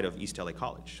satellite of East LA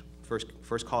College.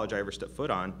 First college I ever stepped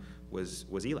foot on was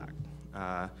ELAC.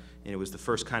 and it was the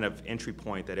first kind of entry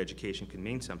point that education could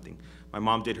mean something. My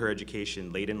mom did her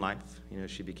education late in life. You know,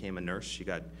 she became a nurse. She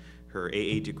got her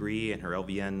AA degree and her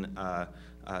LVN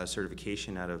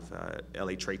certification out of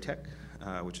LA Trade Tech,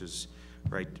 which is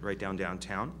right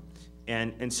downtown.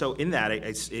 And so in that,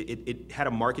 it had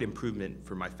a market improvement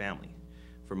for my family,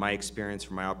 for my experience,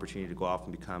 for my opportunity to go off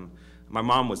and become. My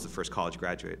mom was the first college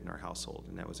graduate in our household,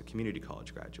 and that was a community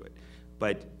college graduate.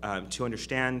 But to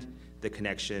understand the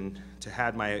connection, to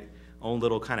have my own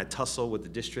little kind of tussle with the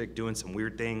district, doing some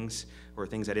weird things or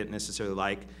things I didn't necessarily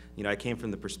like, you know, I came from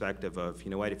the perspective of,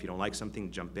 you know what, if you don't like something,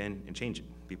 jump in and change it,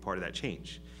 be part of that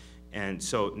change. And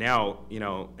so now, you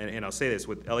know, and I'll say this,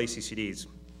 with LACCD's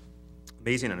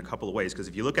amazing in a couple of ways, because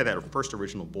if you look at that first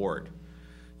original board,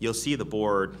 you'll see the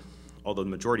board, although the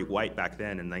majority white back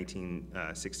then in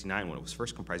 1969 when it was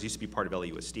first comprised, used to be part of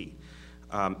LAUSD,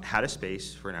 had a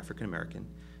space for an African American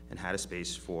and had a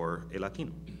space for a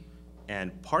Latino.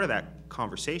 And part of that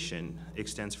conversation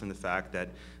extends from the fact that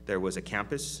there was a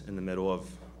campus in the middle of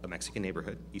a Mexican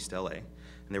neighborhood, East LA, and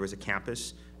there was a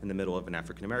campus in the middle of an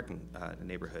African American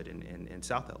neighborhood in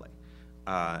South LA.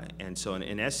 And so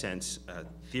in essence,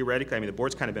 theoretically, I mean, the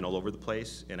board's kind of been all over the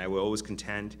place, and I will always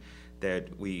contend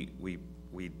that we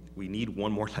need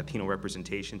one more Latino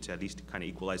representation to at least kind of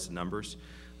equalize the numbers.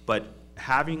 But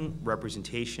having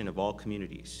representation of all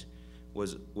communities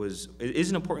is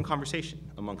an important conversation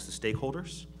amongst the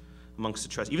stakeholders, amongst the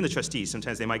trustees, even the trustees.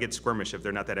 Sometimes they might get squirmish if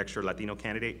they're not that extra Latino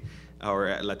candidate or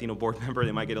a Latino board member.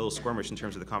 They might get a little squirmish in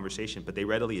terms of the conversation, but they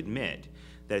readily admit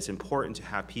that it's important to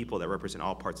have people that represent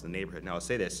all parts of the neighborhood. Now, I'll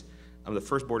say this, I'm the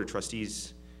first board of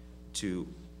trustees to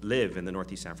live in the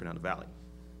Northeast San Fernando Valley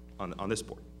on this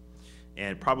board,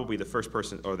 and probably the first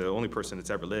person, or the only person that's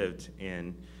ever lived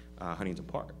in Huntington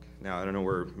Park. Now, I don't know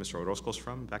where Mr. Orozco's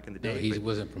from back in the day. No, he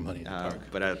wasn't from Huntington Park.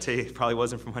 But I'll tell you, he probably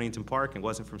wasn't from Huntington Park and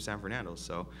wasn't from San Fernando.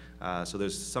 So, so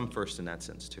there's some first in that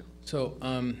sense, too. So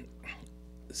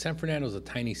San Fernando's a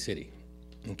tiny city,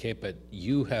 okay, but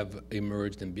you have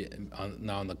emerged and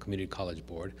now on the community college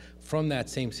board. From that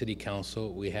same city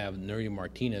council, we have Nuri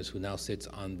Martinez, who now sits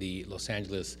on the Los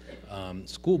Angeles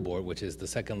school board, which is the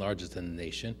second largest in the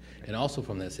nation. And also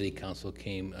from that city council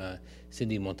came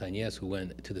Cindy Montañez, who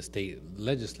went to the state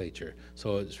legislature.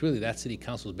 So it's really, that city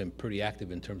council has been pretty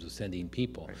active in terms of sending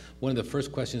people. Right. One of the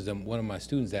first questions that one of my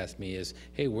students asked me is,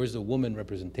 hey, where's the woman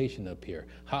representation up here?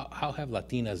 How have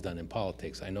Latinas done in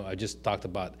politics? I know I just talked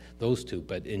about those two,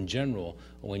 but in general,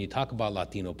 when you talk about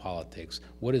Latino politics,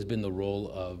 what has been the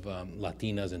role of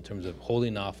Latinas in terms of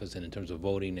holding office and in terms of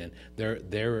voting and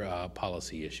their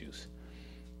policy issues?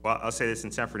 Well, I'll say this,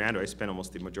 in San Fernando, I spent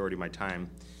almost the majority of my time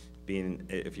being,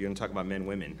 if you're going to talk about men,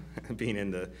 women, being in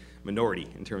the minority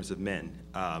in terms of men.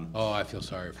 Oh, I feel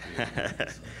sorry for you.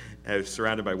 I was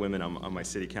surrounded by women on my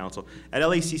city council. At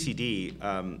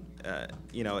LACCD,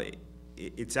 you know,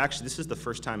 it's actually, this is the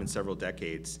first time in several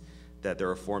decades that there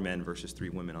are 4 men versus 3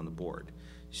 women on the board.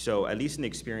 So at least in the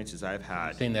experiences I've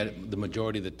had. Saying that the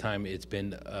majority of the time it's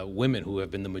been women who have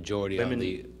been the majority on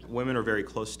the. Women are very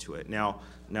close to it. Now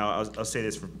I'll say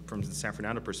this from the San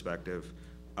Fernando perspective,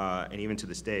 and even to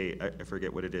this day, I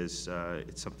forget what it is.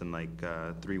 It's something like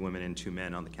 3 women and 2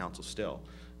 men on the council still.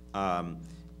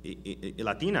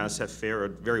 Latinas have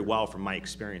fared very well from my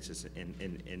experiences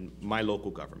in my local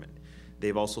government.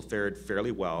 They've also fared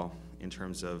fairly well in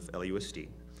terms of LAUSD.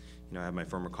 You know, I have my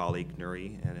former colleague,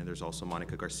 Nuri, and then there's also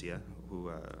Monica Garcia, who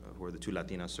are the 2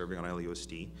 Latinas serving on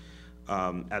LAUSD.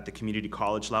 At the community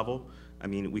college level, I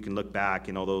mean, we can look back,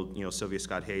 and although, you know, Sylvia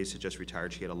Scott Hayes had just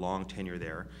retired, she had a long tenure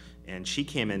there, and she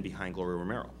came in behind Gloria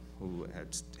Romero, who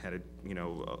had a, you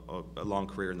know, a long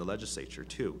career in the legislature,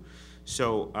 too.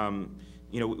 So,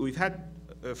 you know, we've had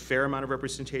a fair amount of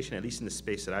representation, at least in the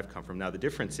space that I've come from. Now, the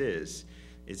difference is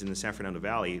in the San Fernando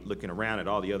Valley, looking around at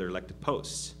all the other elected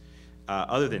posts,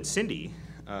 other than Cindy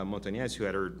Montañez, who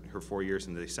had her 4 years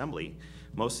in the assembly,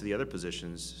 most of the other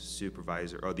positions,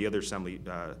 supervisor, or the other assembly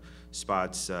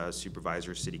spots,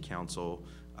 supervisor, city council,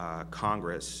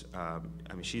 Congress, I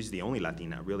mean, she's the only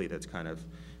Latina, really, that's kind of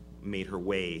made her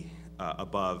way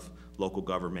above local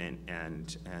government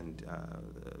and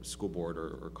school board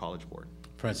or college board.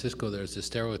 Francisco, there's a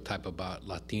stereotype about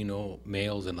Latino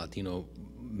males and Latino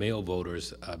male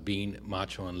voters being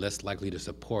macho and less likely to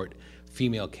support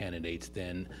female candidates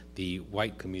than the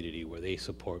white community, where they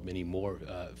support many more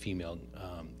female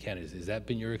candidates. Has that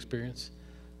been your experience?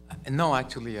 No,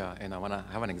 actually, and I want to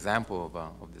have an example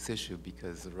of this issue,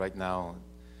 because right now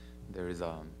there is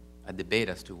a debate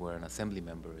as to where an assembly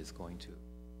member is going to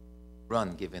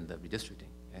run given the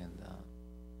redistricting. And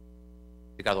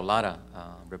Ricardo Lara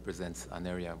represents an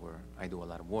area where I do a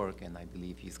lot of work, and I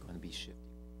believe he's going to be shifting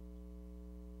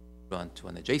run to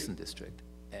an adjacent district.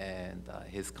 And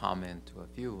his comment to a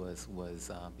few was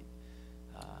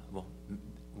well,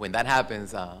 when that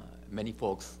happens, many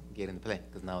folks get in play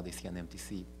because now they see an empty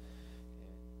seat.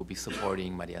 We'll be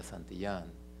supporting Maria Santillan.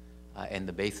 And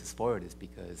the basis for it is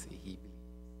because he believes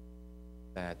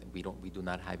that we do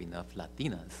not have enough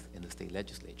Latinas in the state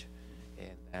legislature,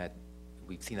 and that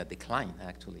we've seen a decline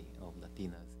actually of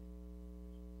Latinas.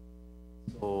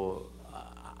 So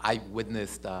I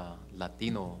witnessed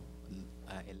Latino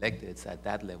electeds at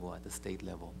that level, at the state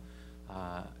level,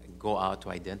 go out to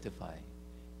identify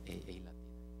a Latino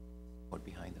vote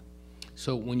behind them.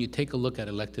 So when you take a look at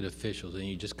elected officials and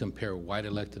you just compare white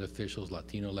elected officials,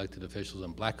 Latino elected officials,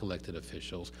 and black elected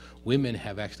officials, women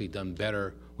have actually done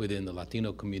better within the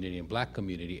Latino community and black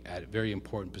community at very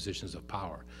important positions of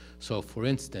power. So for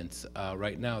instance,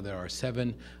 right now there are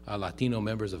 7 Latino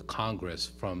members of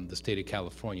Congress from the state of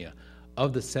California.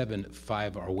 Of the 7,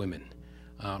 5 are women.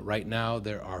 Right now,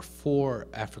 there are 4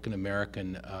 African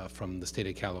American from the state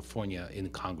of California in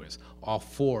Congress. All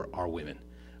 4 are women.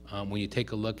 When you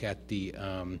take a look at the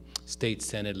state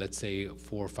Senate, let's say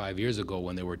 4 or 5 years ago,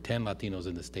 when there were 10 Latinos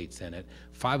in the state Senate,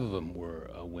 5 of them were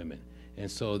women. And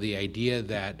so the idea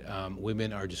that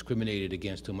women are discriminated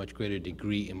against to a much greater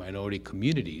degree in minority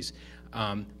communities,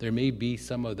 there may be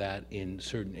some of that in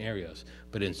certain areas,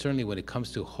 but certainly when it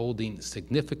comes to holding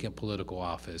significant political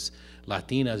office,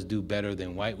 Latinas do better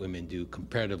than white women do,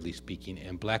 comparatively speaking,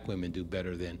 and black women do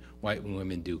better than white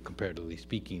women do, comparatively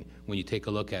speaking, when you take a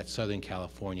look at Southern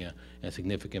California and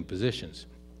significant positions.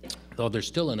 Though there's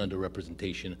still an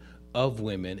underrepresentation of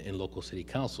women in local city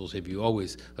councils if you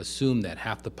always assume that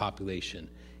half the population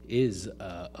is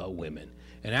women.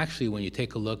 And actually, when you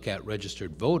take a look at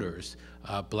registered voters,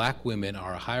 black women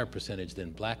are a higher percentage than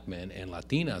black men, and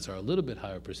Latinas are a little bit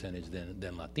higher percentage than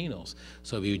Latinos.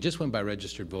 So if you just went by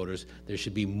registered voters, there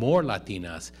should be more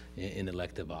Latinas in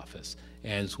elective office.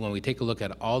 And so when we take a look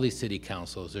at all these city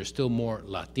councils, there's still more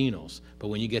Latinos. But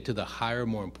when you get to the higher,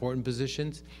 more important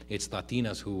positions, it's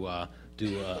Latinas who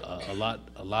do a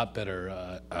lot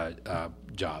better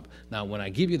job. Now, when I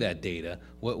give you that data,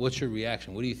 what's your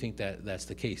reaction? What do you think that's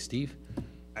the case, Steve?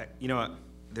 You know,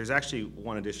 there's actually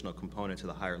one additional component to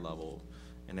the higher level,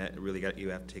 and that really you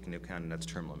have to take into account, and that's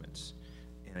term limits.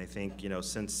 And I think, you know,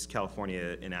 since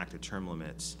California enacted term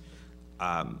limits,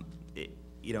 in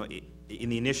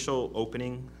the initial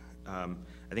opening, I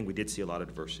think we did see a lot of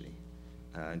diversity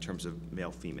in terms of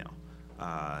male-female,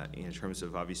 in terms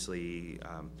of obviously,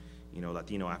 you know,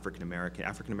 Latino,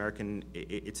 African-American,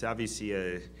 it's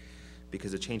obviously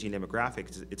because of changing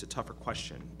demographics, it's a tougher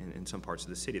question in some parts of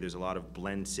the city. There's a lot of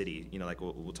blend city, you know, like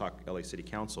we'll talk LA City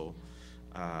Council,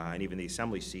 and even the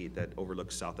assembly seat that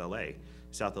overlooks South LA.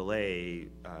 South LA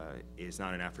is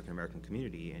not an African-American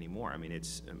community anymore. I mean,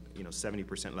 it's, you know,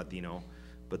 70% Latino,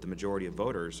 but the majority of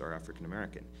voters are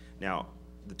African-American. Now,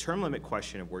 the term limit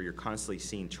question of where you're constantly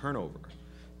seeing turnover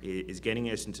is getting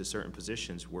us into certain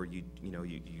positions where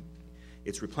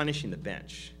it's replenishing the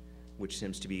bench, which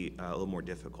seems to be a little more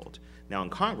difficult. Now in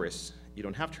Congress, you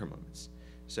don't have term limits.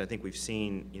 So I think we've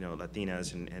seen, you know,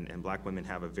 Latinas and black women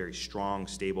have a very strong,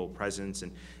 stable presence,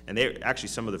 and they actually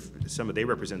they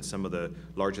represent some of the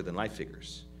larger than life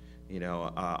figures, you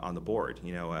know, on the board,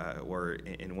 you know, where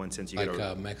in one sense you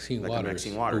like Maxine Waters,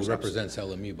 who represents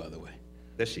LMU, by the way.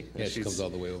 Does she? Yeah, she comes all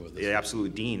the way over this. The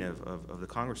absolute dean of the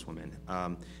Congresswoman.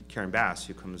 Karen Bass,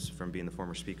 who comes from being the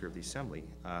former Speaker of the Assembly.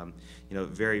 You know,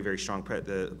 very, very strong,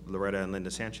 Loretta and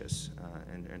Linda Sanchez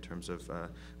in terms of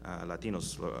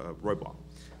Latinos, Roy Ball.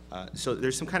 So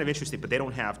there's some kind of interesting, but they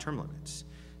don't have term limits.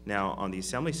 Now, on the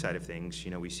Assembly side of things, you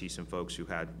know, we see some folks who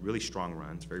had really strong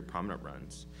runs, very prominent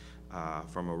runs,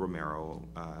 from a Romero,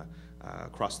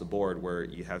 across the board, where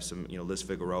you have some, you know, Liz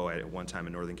Figueroa at one time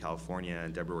in Northern California,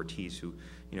 and Deborah Ortiz, who,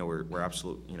 you know, were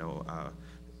absolute, you know,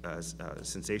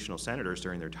 sensational senators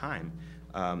during their time.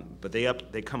 But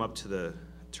they come up to the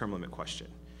term limit question,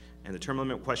 and the term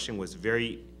limit question was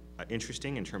very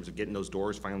interesting in terms of getting those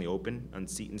doors finally open,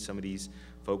 unseating some of these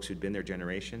folks who'd been there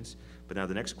generations. But now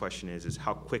the next question is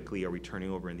how quickly are we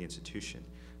turning over in the institution?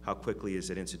 How quickly is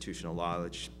that institutional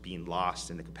knowledge being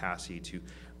lost in the capacity to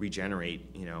regenerate,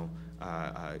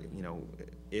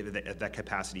 if that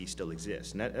capacity still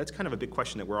exists? And that's kind of a big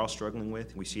question that we're all struggling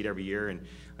with. We see it every year, and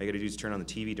all you gotta do is turn on the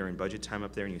TV during budget time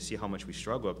up there, and you see how much we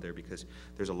struggle up there because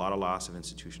there's a lot of loss of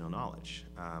institutional knowledge.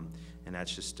 And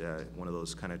that's just one of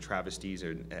those kind of travesties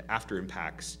or after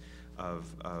impacts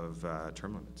of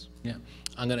term limits. Yeah,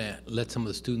 I'm gonna let some of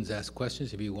the students ask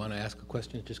questions. If you wanna ask a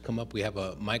question, just come up. We have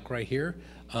a mic right here.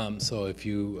 So if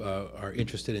you are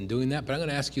interested in doing that, but I'm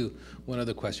gonna ask you one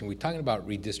other question. We're talking about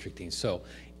redistricting. So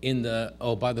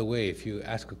Oh, by the way, if you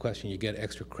ask a question, you get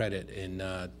extra credit in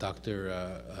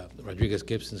Dr.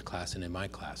 Rodriguez-Gibson's class and in my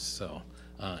class. So,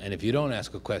 and if you don't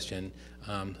ask a question,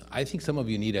 I think some of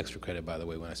you need extra credit, by the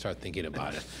way, when I start thinking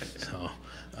about it. So,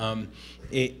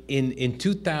 in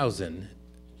 2000,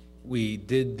 we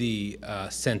did the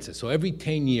census. So every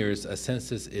 10 years, a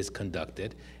census is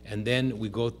conducted, and then we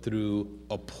go through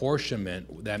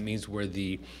apportionment. That means where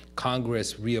the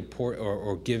Congress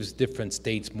or gives different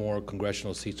states more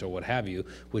congressional seats or what have you,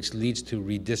 which leads to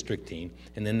redistricting.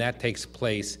 And then that takes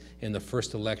place in the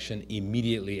first election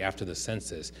immediately after the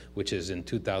census, which is in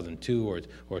 2002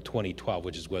 or 2012,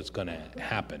 which is what's going to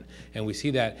happen. And we see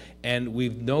that, and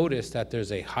we've noticed that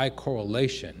there's a high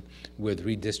correlation with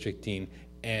redistricting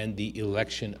and the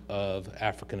election of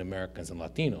African Americans and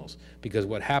Latinos, because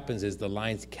what happens is the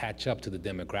lines catch up to the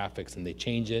demographics and they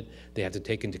change it. They have to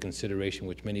take into consideration,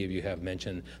 which many of you have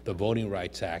mentioned, the Voting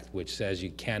Rights Act, which says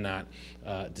you cannot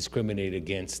discriminate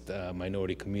against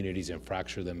minority communities and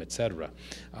fracture them, et cetera.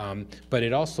 But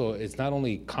it's not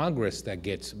only Congress that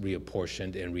gets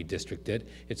reapportioned and redistricted,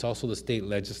 it's also the state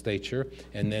legislature,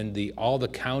 and then all the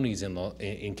counties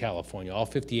in California, all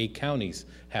 58 counties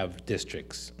have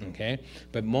districts, okay?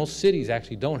 But most cities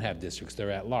actually don't have districts,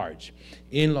 they're at large.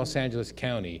 In Los Angeles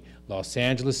County, Los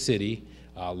Angeles City,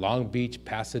 Long Beach,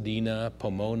 Pasadena,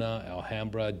 Pomona,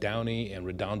 Alhambra, Downey, and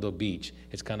Redondo Beach.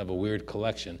 It's kind of a weird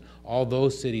collection. All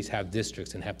those cities have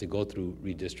districts and have to go through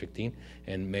redistricting.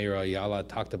 And Mayor Ayala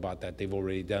talked about that. They've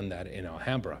already done that in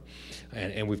Alhambra.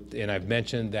 And I've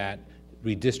mentioned that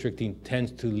redistricting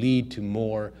tends to lead to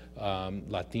more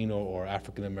Latino or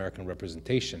African American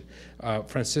representation.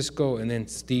 Francisco and then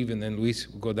Steve and then Luis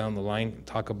will go down the line and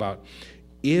talk about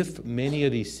if many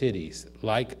of these cities,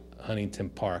 like Huntington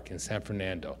Park and San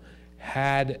Fernando,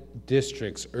 had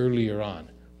districts earlier on,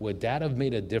 would that have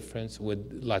made a difference?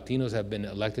 Would Latinos have been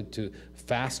elected to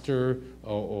faster,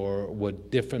 or would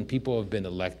different people have been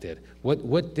elected?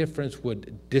 What difference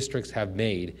would districts have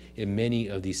made in many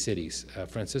of these cities?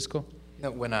 Francisco? You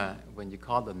know, when you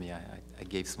called on me, I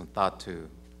gave some thought to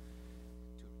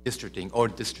districting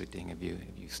if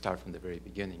you start from the very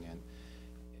beginning,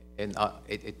 and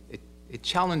it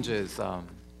challenges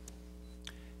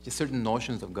just certain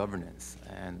notions of governance,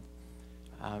 and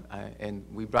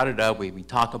we brought it up. We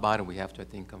talk about it. We have to, I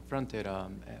think, confront it.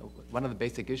 One of the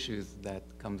basic issues that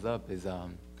comes up is,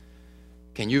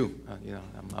 can you,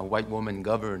 a white woman,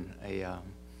 govern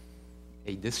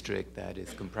a district that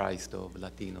is comprised of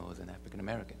Latinos and African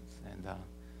Americans? And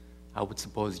I would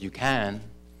suppose you can,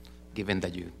 given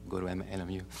that you go to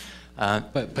LMU.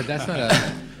 But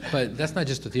that's not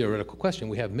just a theoretical question.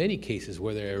 We have many cases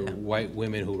where there are white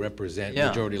women who represent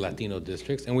majority Latino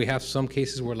districts, and we have some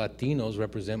cases where Latinos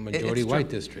represent majority white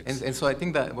districts. And so I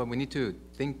think that what we need to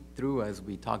think through as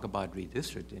we talk about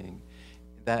redistricting,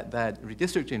 that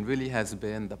redistricting really has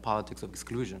been the politics of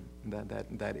exclusion,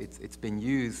 that it's been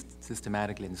used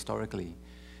systematically and historically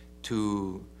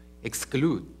to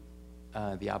exclude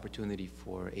the opportunity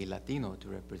for a Latino to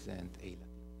represent a Latino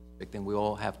district. And we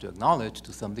all have to acknowledge,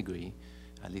 to some degree,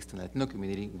 at least in the Latino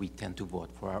community, we tend to vote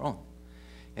for our own.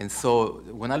 And so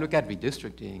when I look at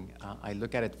redistricting, I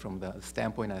look at it from the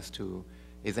standpoint as to,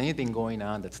 is anything going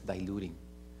on that's diluting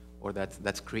or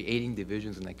that's creating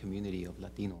divisions in a community of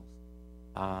Latinos,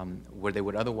 where they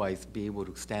would otherwise be able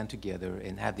to stand together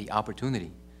and have the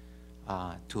opportunity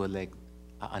to elect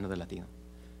another Latino.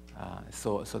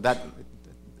 So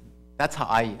that's how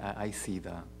I see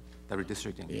the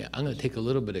redistricting. Yeah, I'm going to take a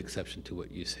little bit of exception to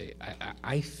what you say.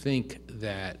 I think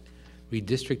that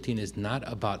redistricting is not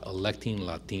about electing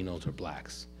Latinos or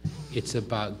blacks. It's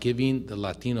about giving the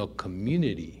Latino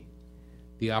community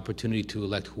the opportunity to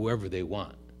elect whoever they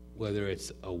want, whether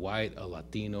it's a white, a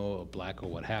Latino, a black, or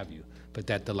what have you, but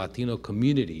that the Latino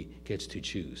community gets to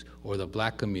choose, or the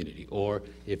black community, or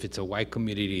if it's a white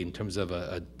community in terms of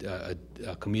a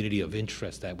community of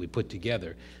interest that we put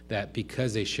together, that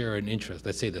because they share an interest,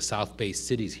 let's say the South-based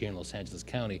cities here in Los Angeles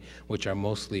County, which are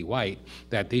mostly white,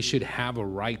 that they should have a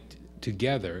right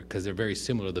together, because they're very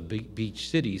similar to the big beach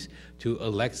cities, to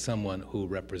elect someone who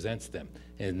represents them.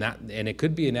 And it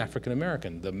could be an African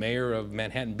American. The mayor of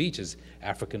Manhattan Beach is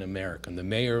African American. The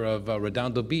mayor of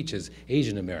Redondo Beach is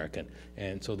Asian American.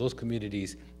 And so those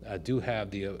communities do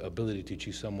have the ability to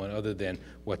choose someone other than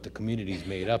what the community is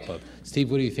made up of.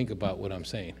 Steve, what do you think about what I'm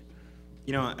saying?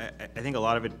 You know, I think a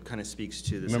lot of it kind of speaks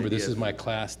to this. Remember, this is my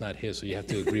class, not his, so you have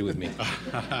to agree with me.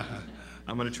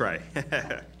 I'm going to try.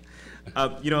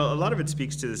 You know, a lot of it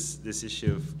speaks to this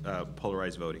issue of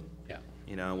polarized voting. Yeah.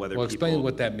 You know, whether well, explain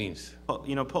what that means.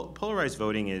 You know, polarized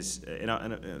voting is, and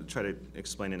I'll try to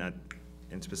explain it not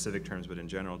in specific terms, but in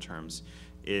general terms,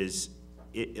 is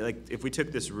like, if we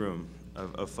took this room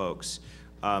of folks,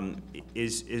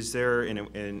 is there,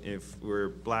 and if we're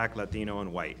black, Latino,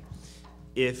 and white,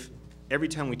 if every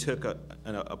time we took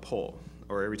a poll,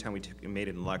 or every time we made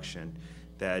an election,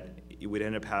 that it would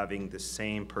end up having the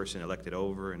same person elected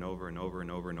over and over and over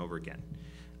and over and over again,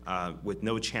 with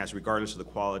no chance, regardless of the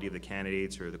quality of the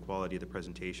candidates or the quality of the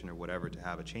presentation or whatever, to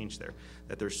have a change there,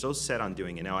 that they're so set on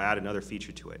doing it. Now, I'll add another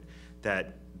feature to it,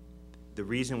 that the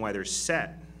reason why they're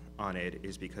set on it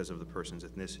is because of the person's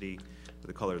ethnicity or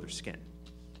the color of their skin,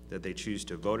 that they choose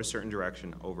to vote a certain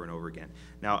direction over and over again.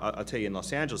 Now, I'll tell you, in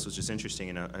Los Angeles, which is interesting,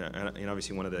 and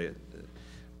obviously one of the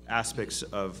aspects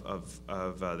of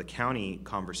the county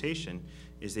conversation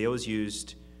is they always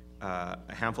used a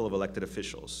handful of elected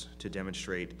officials to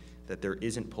demonstrate that there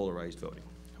isn't polarized voting.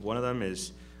 One of them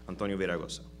is Antonio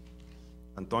Viragosa.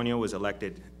 Antonio was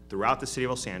elected throughout the city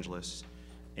of Los Angeles,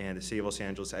 and the city of Los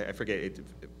Angeles, I forget,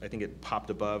 I think it popped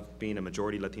above being a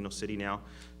majority Latino city now,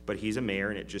 but he's a mayor,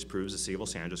 and it just proves the city of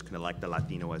Los Angeles can elect a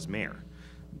Latino as mayor.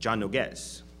 John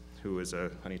Noguez, who is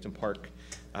a Huntington Park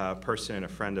person and a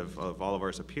friend of all of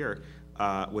ours up here,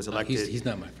 was elected. He's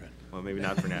not my friend. Well, maybe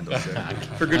not Fernando.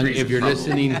 For good reason. If you're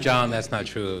listening, John, that's not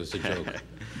true. It was a joke.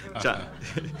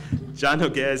 John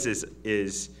Noguez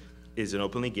is an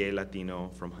openly gay Latino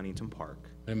from Huntington Park.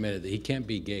 Wait a minute, he can't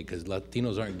be gay because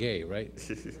Latinos aren't gay, right?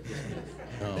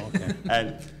 Oh,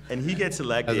 okay. And he gets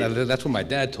elected. That's what my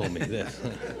dad told me. This.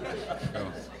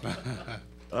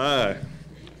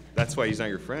 That's why he's not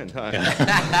your friend, huh?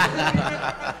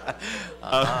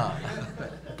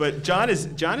 But John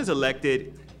is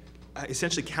elected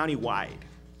essentially county-wide,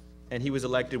 and he was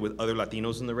elected with other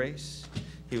Latinos in the race.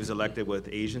 He was elected with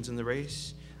Asians in the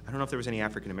race. I don't know if there was any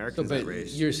African Americans in the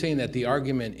race. You're saying that the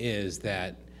argument is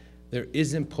that there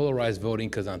isn't polarized voting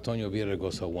because Antonio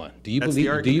Viragosa won. Do you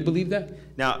believe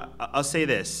that? Now, I'll say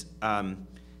this.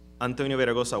 Antonio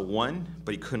Viragosa won,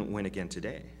 but he couldn't win again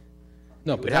today.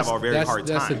 No, but have a very hard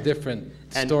time. That's a different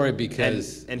story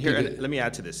because... And here, let me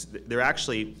add to this. They're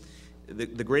actually,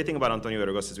 the great thing about Antonio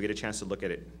Viragosa is we get a chance to look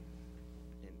at it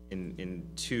in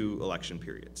 2 election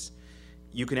periods.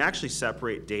 You can actually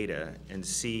separate data and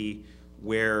see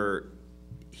where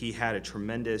he had a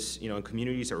tremendous, in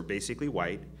communities that were basically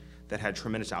white, that had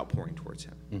tremendous outpouring towards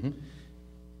him.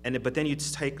 Mm-hmm. But then you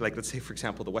take, like, let's say, for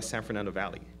example, the West San Fernando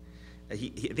Valley. I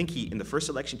think he, in the first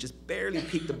election, just barely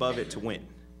peaked above it to win.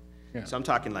 Yeah. So I'm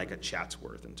talking like a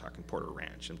Chatsworth, I'm talking Porter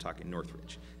Ranch, I'm talking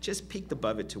Northridge. Just peaked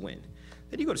above it to win.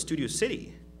 Then you go to Studio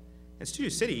City, and Studio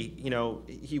City,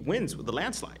 he wins with the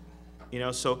landslide.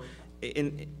 So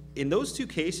in those 2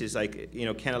 cases, like,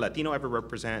 can a Latino ever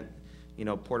represent,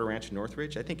 Porter Ranch and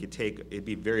Northridge? I think it'd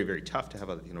be very, very tough to have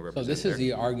a Latino represent. So this is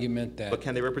the argument that... But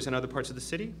can they represent other parts of the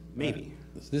city? Maybe.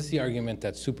 This is the argument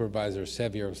that Supervisor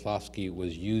Sevier-Oslovsky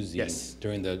was using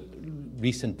during the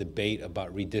recent debate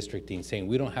about redistricting, saying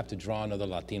we don't have to draw another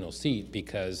Latino seat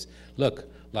because, look,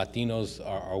 Latinos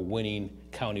are winning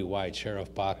countywide.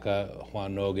 Sheriff Baca,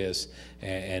 Juan Noguez,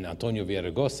 and Antonio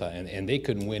Viragosa, and they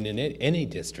couldn't win in any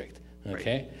district,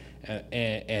 okay? Right.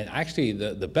 And actually,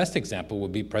 the best example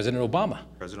would be President Obama.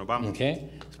 President Obama. Okay?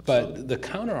 Absolutely. But the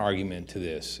counter-argument to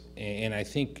this, and I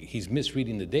think he's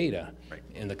misreading the data, right.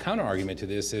 And the counter-argument to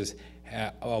this is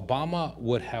Obama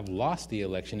would have lost the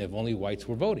election if only whites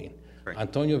were voting. Right.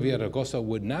 Antonio Viragosa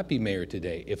would not be mayor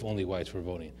today if only whites were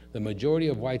voting. The majority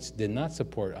of whites did not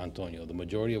support Antonio. The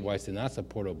majority of whites did not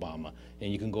support Obama.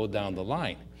 And you can go down the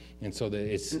line. And so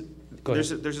there's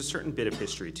a certain bit of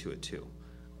history to it, too.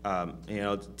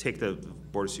 Take the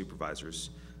Board of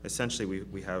Supervisors. Essentially,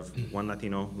 we have one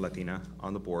Latina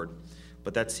on the board,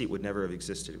 but that seat would never have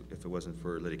existed if it wasn't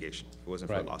for litigation, if it wasn't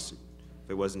for a lawsuit,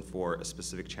 if it wasn't for a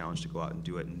specific challenge to go out and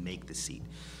do it and make the seat.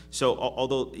 So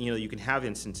although, you can have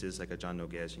instances like a John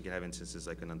Noguez, you can have instances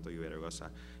like an Antonio Viragosa,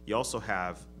 you also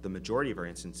have the majority of our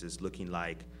instances looking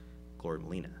like Gloria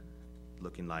Molina,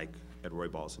 looking like Ed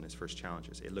Royballs in his first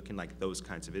challenges, looking like those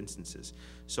kinds of instances.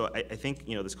 So I think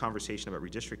this conversation about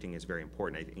redistricting is very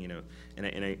important.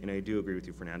 I do agree with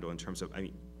you, Fernando, in terms of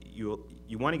you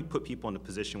want to put people in a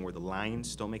position where the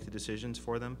lines don't make the decisions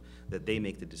for them, that they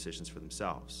make the decisions for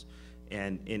themselves.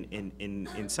 And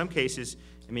in some cases,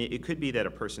 it could be that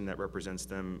a person that represents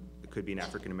them, it could be an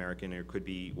African American, or it could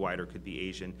be white, or it could be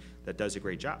Asian, that does a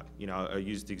great job. I'll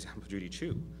use the example of Judy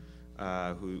Chu.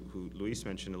 Who Luis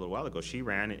mentioned a little while ago. She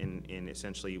ran in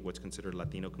essentially what's considered a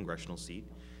Latino congressional seat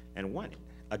and won it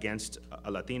against a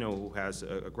Latino who has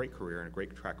a great career and a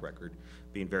great track record,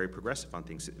 being very progressive on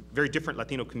things. Very different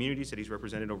Latino communities that he's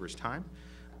represented over his time,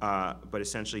 But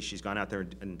essentially, she's gone out there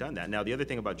and done that. Now, the other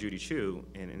thing about Judy Chu,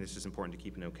 and this is important to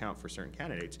keep into account for certain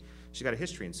candidates, she's got a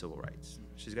history in civil rights.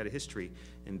 She's got a history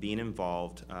in being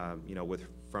involved,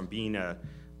 from being a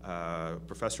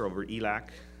professor over at ELAC,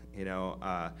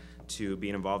 to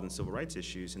being involved in civil rights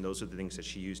issues, and those are the things that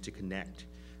she used to connect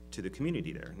to the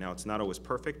community there. Now, it's not always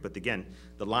perfect, but again,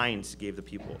 the lines gave the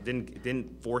people,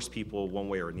 didn't force people one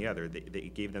way or the other.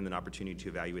 They gave them an opportunity to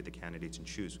evaluate the candidates and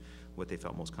choose what they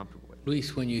felt most comfortable with.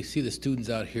 Luis, when you see the students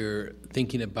out here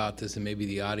thinking about this, and maybe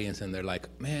the audience, and they're like,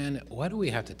 man, why do we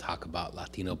have to talk about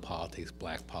Latino politics,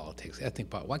 black politics, ethnic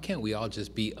politics? Why can't we all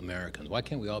just be Americans? Why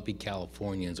can't we all be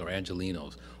Californians or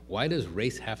Angelinos? Why does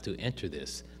race have to enter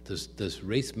this? Does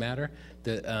race matter?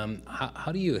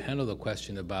 How do you handle the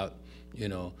question about,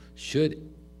 should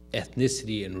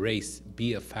ethnicity and race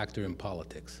be a factor in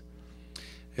politics?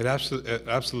 It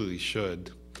absolutely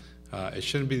should. It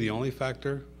shouldn't be the only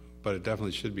factor, but it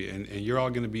definitely should be. And you're all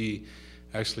going to be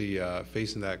actually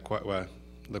facing that. Well,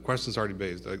 the question's already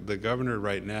based. The governor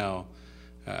right now,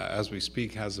 as we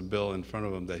speak, has a bill in front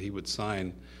of him that he would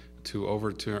sign to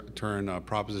overturn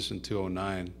Proposition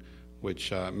 209,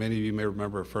 which many of you may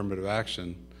remember affirmative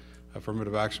action.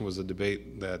 Affirmative action was a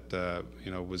debate that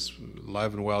was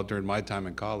alive and well during my time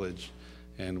in college,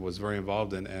 and was very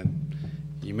involved in. And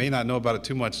you may not know about it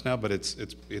too much now, but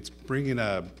it's bringing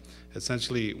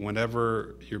essentially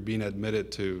whenever you're being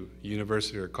admitted to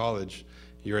university or college,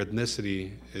 your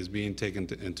ethnicity is being taken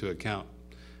into account.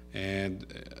 And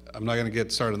I'm not going to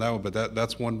get started on that one, but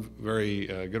that's one very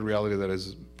good reality that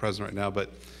is present right now.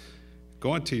 But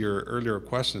going to your earlier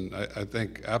question, I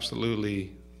think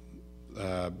absolutely.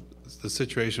 The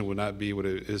situation would not be what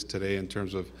it is today in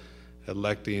terms of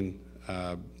electing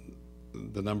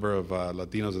the number of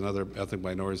Latinos and other ethnic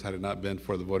minorities had it not been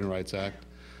for the Voting Rights Act.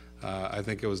 I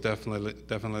think it was definitely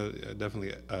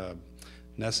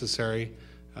necessary,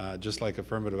 just like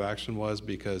affirmative action was,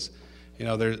 because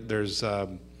there's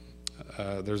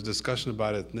discussion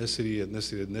about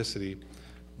ethnicity,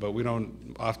 but we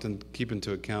don't often keep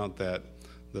into account that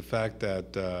the fact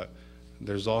that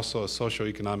there's also a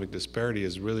socioeconomic disparity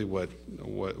is really what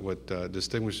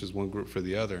distinguishes one group for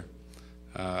the other.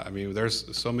 I mean,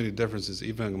 there's so many differences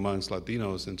even amongst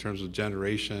Latinos in terms of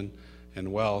generation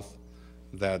and wealth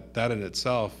that in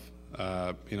itself,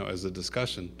 is a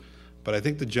discussion. But I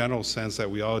think the general sense that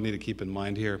we all need to keep in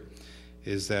mind here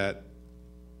is that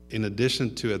in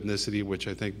addition to ethnicity, which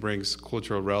I think brings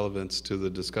cultural relevance to the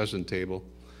discussion table,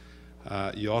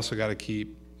 you also got to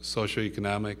keep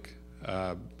socioeconomic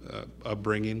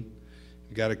upbringing.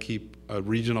 You got to keep a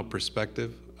regional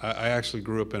perspective. I actually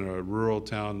grew up in a rural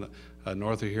town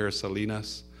north of here,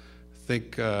 Salinas.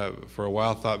 Think for a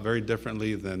while thought very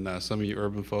differently than some of you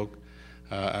urban folk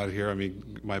out here. I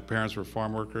mean, my parents were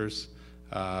farm workers,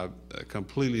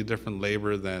 completely different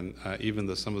labor than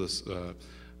even some of the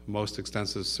most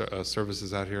extensive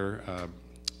services out here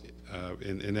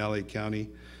in LA County.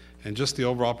 And just the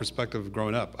overall perspective of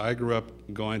growing up. I grew up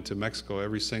going to Mexico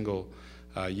every single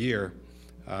year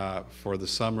for the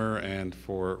summer and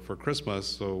for Christmas,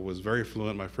 so was very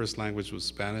fluent. My first language was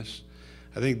Spanish.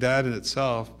 I think that in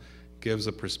itself gives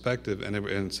a perspective,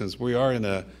 and since we are in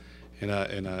a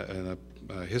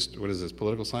history, what is this,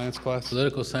 political science class?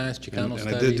 Political science, Chicano studies.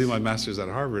 And I did do my master's at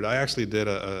Harvard. I actually did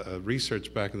a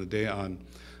research back in the day on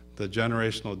the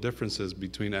generational differences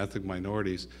between ethnic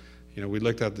minorities. We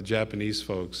looked at the Japanese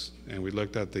folks, and we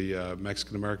looked at the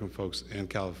Mexican-American folks in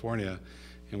California,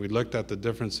 and we looked at the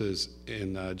differences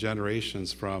in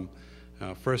generations from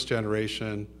first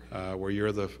generation, where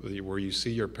you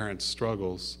see your parents'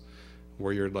 struggles,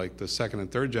 where you're like the second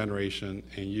and third generation,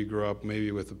 and you grew up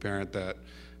maybe with a parent that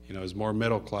is more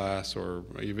middle class or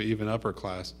even upper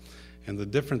class, and the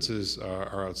differences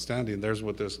are outstanding. There's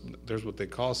what they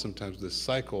call sometimes this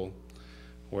cycle,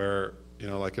 where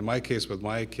like in my case with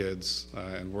my kids,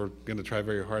 and we're going to try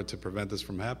very hard to prevent this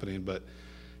from happening, but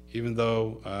even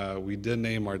though we did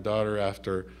name our daughter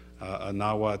after a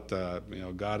Nahuatl,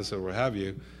 goddess or what have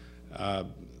you,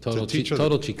 total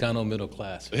Chicano middle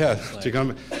class. Right? Yeah,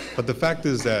 Chicano. But the fact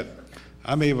is that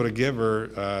I'm able to give her,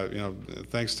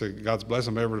 thanks to God's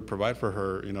blessing, I'm able to provide for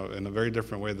her, in a very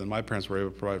different way than my parents were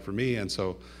able to provide for me, and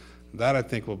so that I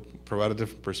think will provide a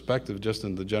different perspective just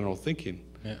in the general thinking.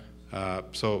 Yeah.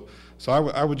 So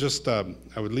I would just I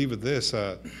would leave with this,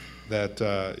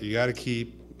 that you got to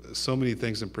keep so many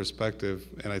things in perspective,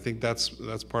 and I think that's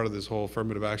part of this whole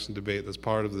affirmative action debate. That's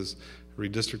part of this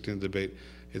redistricting debate.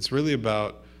 It's really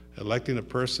about electing a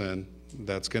person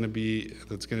that's going to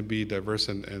be diverse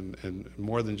and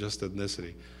more than just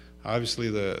ethnicity. Obviously,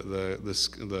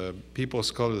 the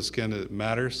people's color of the skin, it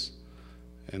matters,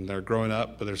 and they're growing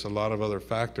up, but there's a lot of other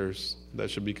factors that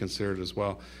should be considered as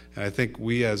well. And I think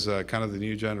we as kind of the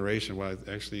new generation, well,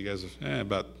 actually you guys are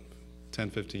about 10,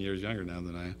 15 years younger now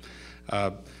than I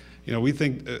am. You know, we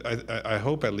think, I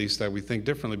hope at least that we think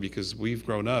differently, because we've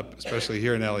grown up, especially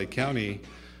here in LA County,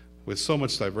 with so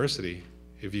much diversity.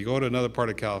 If you go to another part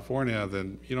of California,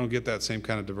 then you don't get that same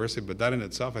kind of diversity, but that in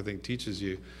itself, I think, teaches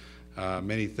you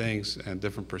many things and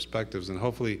different perspectives. And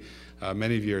hopefully,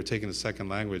 many of you are taking a second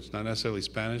language, not necessarily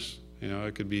Spanish. You know,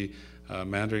 it could be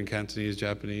Mandarin, Cantonese,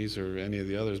 Japanese, or any of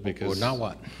the others. Because Or not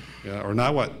what? Yeah, or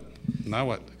not what? Not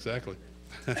what, exactly.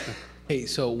 Hey,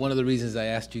 so one of the reasons I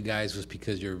asked you guys was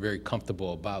because you're very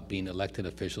comfortable about being elected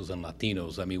officials and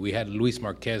Latinos. I mean, we had Luis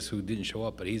Marquez, who didn't show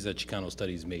up, but he's a Chicano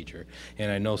Studies major.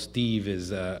 And I know Steve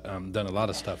has done a lot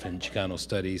of stuff in Chicano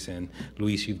Studies, and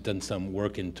Luis, you've done some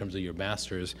work in terms of your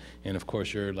master's. And of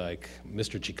course, you're like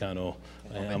Mr. Chicano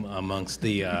amongst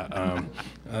the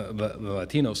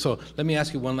Latinos. So let me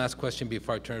ask you one last question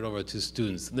before I turn it over to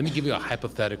students. Let me give you a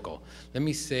hypothetical. Let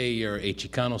me say you're a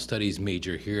Chicano Studies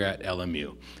major here at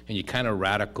LMU, and you kind of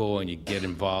radical and you get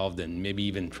involved and maybe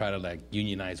even try to like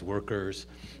unionize workers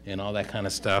and all that kind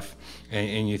of stuff,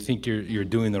 and you think you're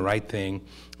doing the right thing,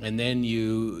 and then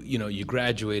you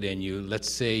graduate and you, let's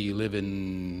say you live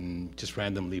in, just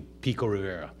randomly, Pico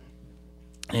Rivera,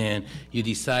 and you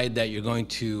decide that you're going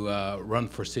to run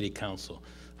for city council.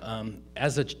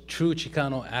 As a true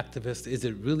Chicano activist, is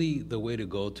it really the way to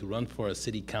go to run for a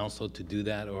city council to do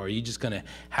that, or are you just going to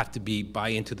have to buy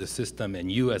into the system,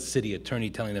 and you as city attorney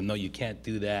telling them, no, you can't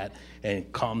do that,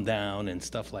 and calm down and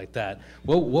stuff like that?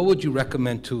 What would you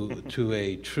recommend to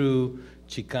a true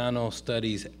Chicano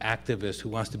Studies activist who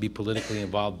wants to be politically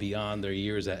involved beyond their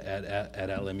years at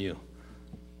LMU?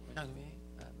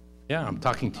 Yeah, I'm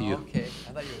talking to you. Okay,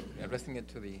 I thought you were addressing it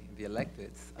to the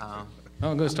electeds.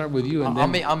 I'm going to start with you, and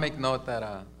then I'll make note that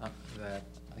that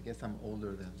I guess I'm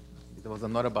older than. There was a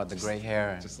note about the gray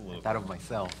hair. Just a little I thought of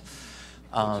myself.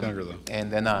 Younger, though.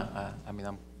 And then I mean,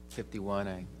 I'm 51.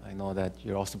 I know that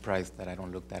you're all surprised that I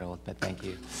don't look that old, but thank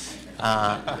you.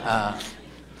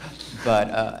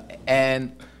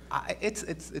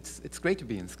 It's great to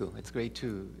be in school. It's great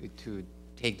to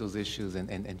take those issues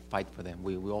and fight for them.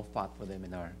 We all fought for them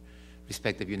in our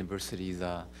respective universities.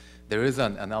 There is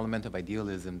an element of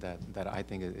idealism that I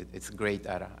think it's great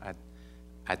at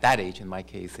that age. In my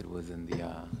case, it was in the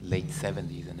late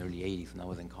 70s and early 80s when I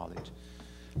was in college.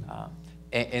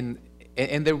 And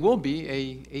there will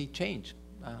be a change.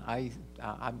 I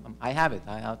have it.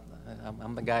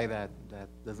 I'm the guy that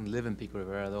doesn't live in Pico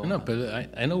Rivera, though. No, but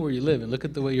I know where you live, and look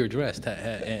at the way you're dressed.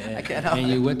 And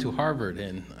you went to Harvard,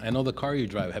 and I know the car you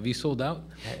drive. Have you sold out?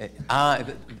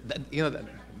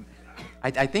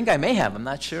 I think I may have. I'm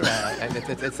not sure.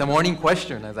 It's a morning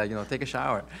question as I take a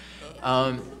shower.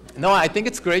 No, I think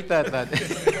it's great that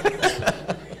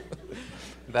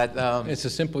It's a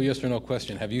simple yes or no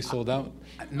question. Have you sold out?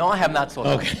 No, I have not sold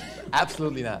out. Okay.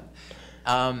 Absolutely not.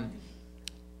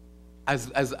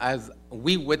 As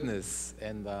we witness,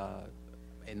 and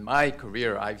in my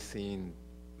career, I've seen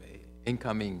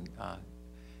incoming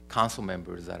council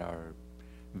members that are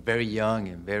very young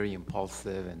and very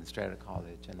impulsive and straight out of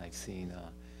college, and I've seen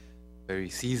very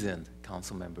seasoned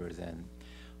council members, and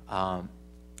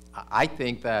I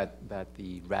think that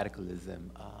the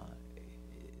radicalism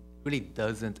really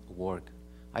doesn't work.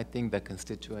 I think that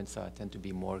constituents tend to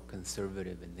be more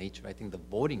conservative in nature. I think the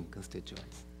voting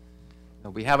constituents.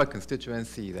 We have a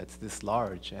constituency that's this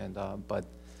large, and but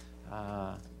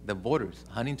the voters.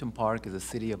 Huntington Park is a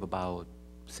city of about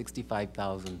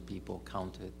 65,000 people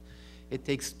counted. It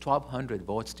takes 1,200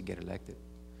 votes to get elected.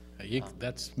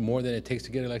 That's more than it takes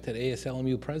to get elected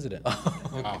ASLMU president.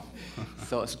 Wow.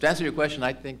 So to answer your question,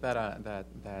 I think that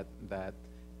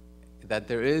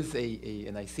there is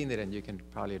and I've seen it, and you can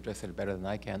probably address it better than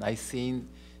I can. I've seen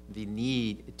the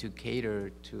need to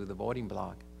cater to the voting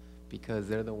bloc, because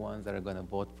they're the ones that are going to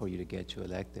vote for you to get you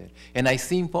elected. And I've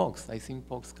seen folks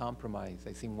compromise.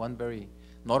 I've seen one very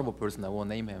notable person, I won't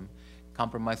name him,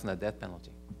 compromise on the death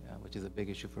penalty, which is a big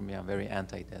issue for me. I'm very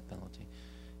anti-death penalty.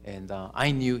 And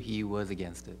I knew he was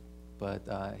against it, but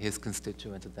his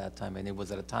constituents at that time, and it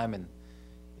was at a time in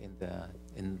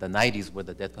the 90s where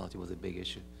the death penalty was a big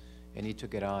issue. And he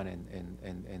took it on,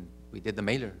 and we did the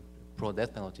mailer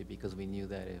pro-death penalty because we knew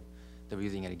that if they were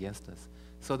using it against us.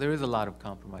 So there is a lot of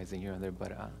compromising here and there,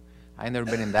 but I've never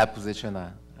been in that position.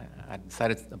 I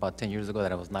decided about 10 years ago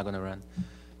that I was not going to run,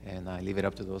 and I leave it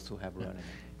up to those who have run.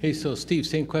 Hey, so Steve,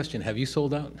 same question. Have you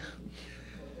sold out?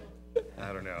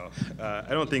 I don't know. I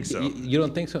don't think so. You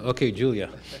don't think so? Okay,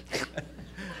 Julia.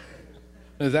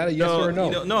 Is that a yes or a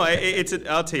no? No,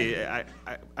 I'll tell you.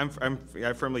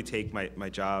 I firmly take my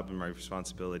job and my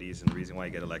responsibilities and the reason why I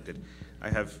get elected. I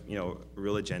have, you know, a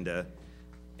real agenda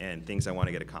and things I want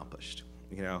to get accomplished.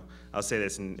 You know, I'll say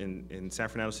this, in San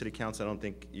Fernando City Council, I don't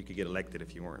think you could get elected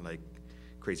if you weren't like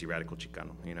crazy radical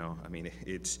Chicano, you know? I mean,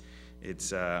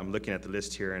 I'm looking at the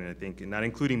list here and I think, not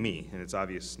including me, and it's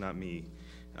obvious, not me,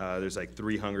 there's like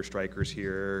 3 hunger strikers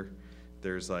here,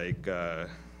 there's like,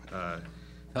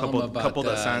 couple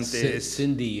of Santes.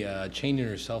 Cindy chaining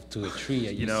herself to a tree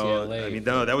at UCLA. You know, I mean,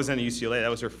 no, that wasn't at UCLA. That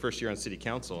was her first year on city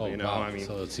council. Oh, you know, wow. I mean,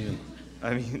 So it's even.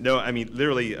 I mean, no, I mean,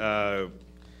 literally,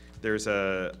 there's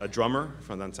a drummer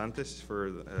from Danzantes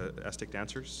for Aztec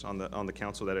dancers on the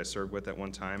council that I served with at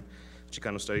one time.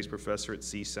 Chicano studies professor at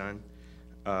CSUN.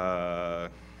 You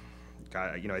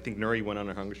know, I think Nuri went on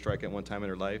a hunger strike at one time in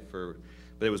her life, but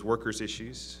it was workers'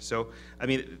 issues. So, I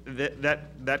mean,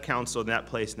 that council, that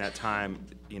place, and that time,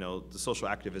 you know, the social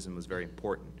activism was very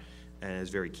important and is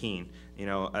very keen. You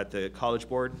know, at the college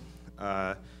board,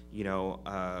 you know,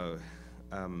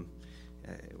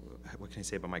 what can I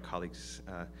say about my colleagues?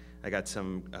 I got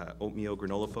some oatmeal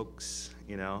granola folks,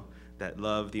 you know, that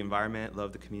love the environment,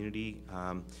 love the community,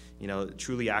 you know,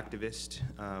 truly activist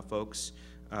folks.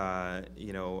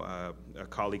 You know, a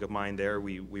colleague of mine there,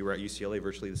 we were at UCLA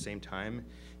virtually the same time,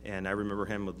 and I remember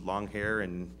him with long hair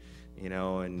and, you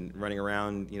know, and running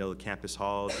around, you know, the campus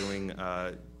hall doing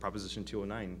Proposition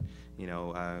 209, you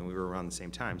know, we were around the same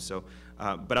time. So,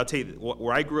 but I'll tell you,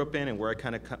 where I grew up in and where I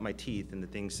kind of cut my teeth and the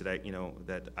things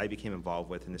that I became involved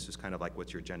with, and this was kind of like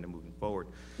what's your agenda moving forward,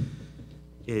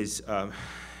 is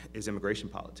immigration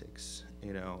politics.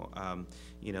 You know,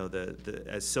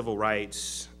 as civil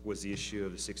rights was the issue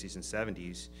of the 60s and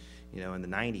 70s, you know, in the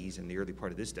 90s and the early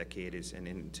part of this decade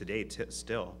and today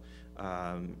still,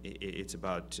 it's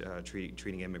about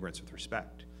treating immigrants with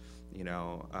respect. You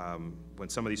know, when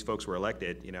some of these folks were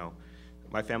elected, you know,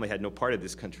 my family had no part of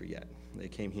this country yet. They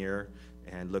came here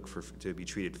and looked to be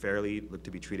treated fairly, looked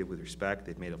to be treated with respect.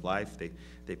 They've made a life.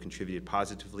 They've contributed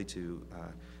positively to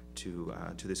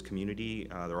this community.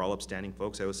 They're all upstanding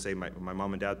folks. I always say my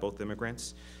mom and dad, both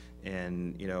immigrants.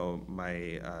 And, you know,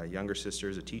 my younger sister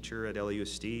is a teacher at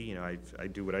LACCD. You know, I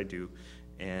do what I do.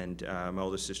 And my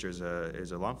oldest sister is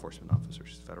a law enforcement officer,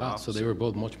 she's a federal officer. So they were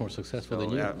both much more successful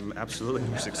than you? Absolutely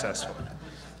more successful.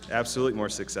 Absolutely more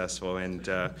successful. And,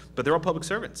 but they're all public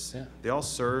servants. Yeah. They all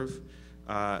serve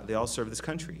this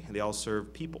country. They all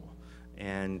serve people.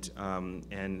 And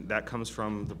that comes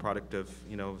from the product of,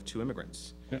 you know, 2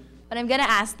 immigrants. Yeah. What I'm going to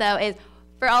ask, though, is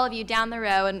for all of you down the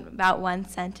row in about one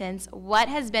sentence, what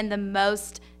has been the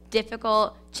most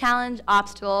difficult challenge,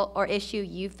 obstacle, or issue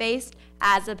you faced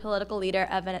as a political leader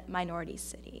of a minority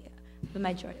city, the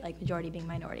majority being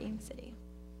minority city?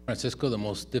 Francisco, the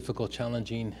most difficult,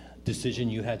 challenging decision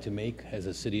you had to make as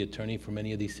a city attorney for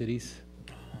many of these cities?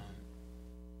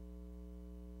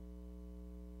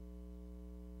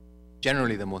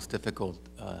 Generally, the most difficult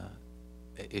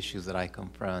issues that I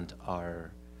confront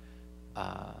are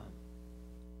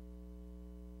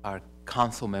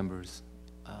council members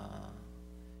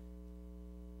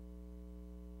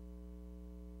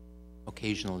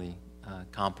occasionally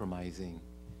compromising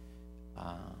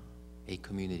a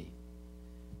community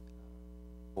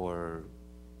or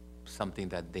something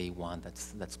that they want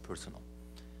that's personal.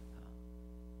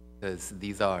 Because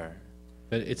these are.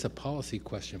 But it's a policy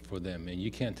question for them, and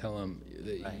you can't tell them.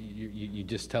 Right. You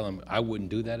just tell them, "I wouldn't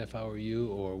do that if I were you,"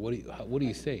 or what do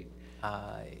you say?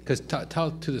 Because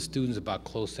talk to the students about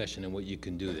closed session and what you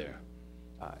can do there.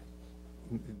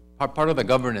 Part of the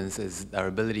governance is our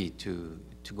ability to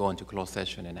go into closed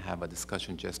session and have a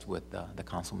discussion just with the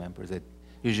council members.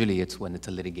 Usually it's when it's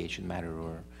a litigation matter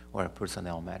or a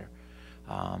personnel matter.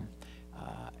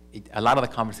 A lot of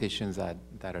the conversations that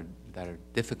are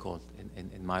difficult,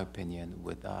 in my opinion,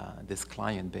 with this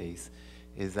client base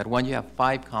is that when you have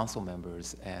 5 council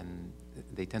members and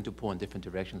they tend to pull in different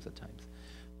directions at times.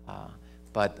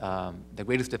 But the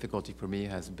greatest difficulty for me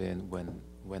has been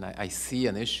when I see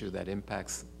an issue that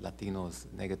impacts Latinos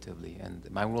negatively, and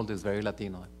my world is very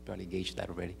Latino, I've probably gauged that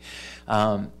already,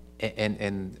 and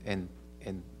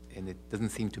it doesn't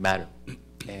seem to matter.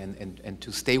 And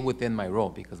to stay within my role,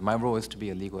 because my role is to be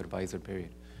a legal advisor,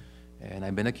 period. And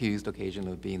I've been accused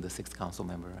occasionally of being the 6th council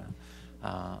member.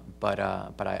 But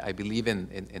I believe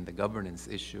in the governance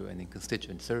issue and in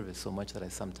constituent service so much that I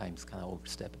sometimes kind of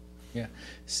overstep it. Yeah.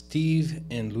 Steve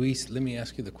and Luis, let me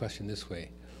ask you the question this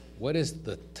way. What is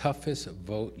the toughest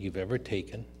vote you've ever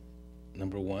taken,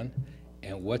 number 1?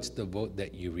 And what's the vote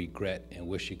that you regret and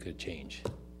wish you could change?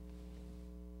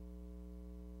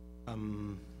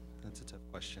 That's a tough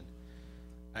question.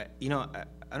 I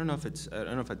don't know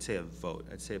if I'd say a vote.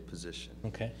 I'd say a position.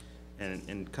 Okay.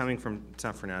 And coming from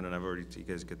San Fernando, and I've already, you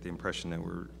guys get the impression that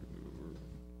we're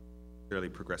fairly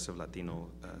progressive Latino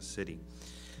city.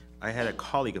 I had a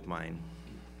colleague of mine,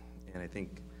 and I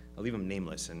think I'll leave him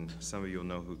nameless, and some of you will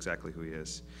know exactly who he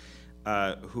is,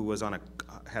 who was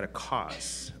had a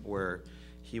cause where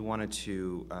he wanted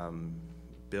to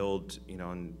build,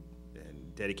 and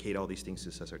dedicate all these things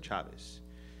to Cesar Chavez.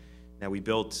 Now, we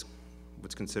built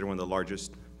what's considered one of the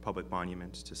largest public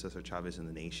monuments to Cesar Chavez in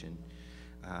the nation,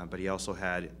 but he also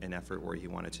had an effort where he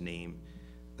wanted to name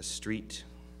a street,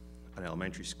 an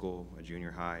elementary school, a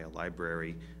junior high, a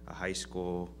library, a high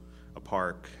school, a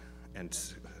park, and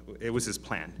it was his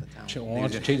plan. Why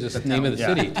don't you change the name of the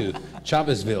city to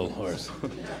Chavezville or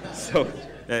So,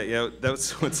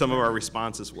 that's what some of our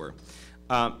responses were.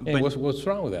 and what's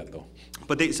wrong with that, though?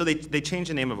 But they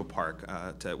changed the name of a park.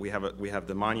 We have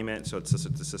the monument, so it's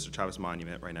the Cesar Chavez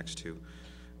Monument right next to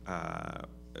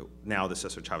now the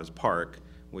Cesar Chavez Park,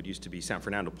 what used to be San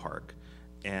Fernando Park.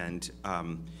 And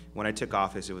when I took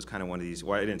office, it was kind of one of these.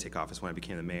 Well, I didn't take office when I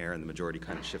became the mayor, and the majority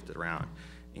kind of shifted around.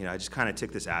 I just kind of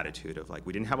took this attitude of like,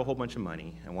 we didn't have a whole bunch of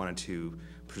money. I wanted to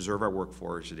preserve our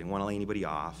workforce. I didn't want to lay anybody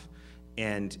off.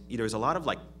 And there was a lot of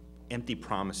like empty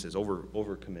promises,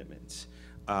 over commitments,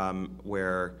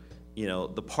 where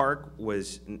the park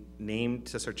was named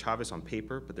Cesar Chavez on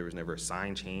paper, but there was never a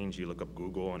sign change. You look up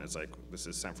Google, and it's like, this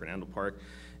is San Fernando Park.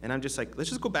 And I'm just like, let's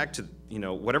just go back to,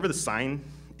 whatever the sign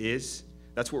is,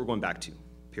 that's what we're going back to,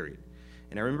 period.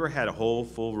 And I remember I had a whole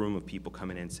full room of people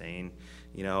coming in saying,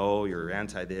 you're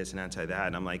anti this and anti that.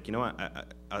 And I'm like,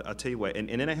 I'll tell you what. And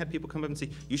then I had people come up and say,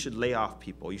 you should lay off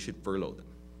people. You should furlough them.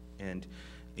 And,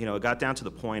 it got down to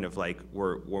the point of like,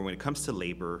 where when it comes to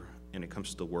labor and it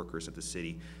comes to the workers of the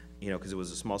city, because it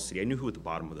was a small city, I knew who at the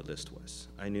bottom of the list was.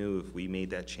 I knew if we made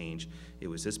that change, it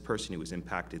was this person who was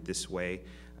impacted this way.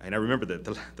 And I remember that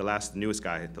the last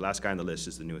guy on the list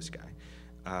is the newest guy.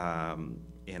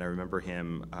 And I remember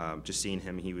him, just seeing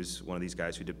him, he was one of these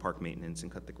guys who did park maintenance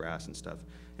and cut the grass and stuff.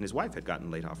 And his wife had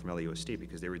gotten laid off from LAUSD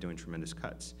because they were doing tremendous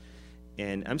cuts.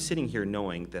 And I'm sitting here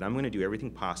knowing that I'm going to do everything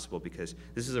possible because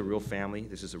this is a real family,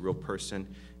 this is a real person,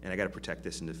 and I got to protect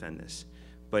this and defend this.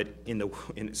 But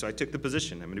so I took the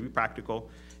position, I'm going to be practical.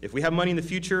 If we have money in the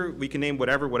future, we can name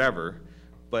whatever,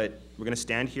 but we're going to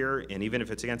stand here, and even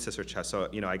if it's against Cesar Chavez, so,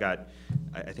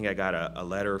 I think I got a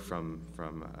letter from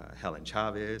Helen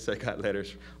Chavez, I got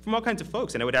letters from all kinds of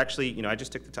folks, and I would actually, I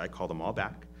just took the time, I called them all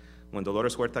back. When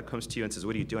Dolores Huerta comes to you and says,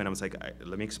 what are you doing? I was like,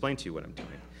 let me explain to you what I'm doing.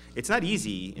 It's not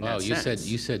easy in that sense.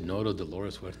 You said no to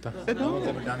Dolores Huerta? No, I've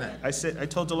never done that. I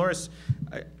told Dolores,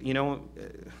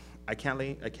 I can't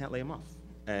lay him off.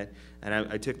 And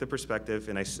I took the perspective,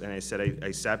 and I said,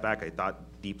 I sat back, I thought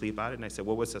deeply about it, and I said,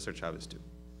 what would Cesar Chavez do?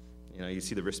 You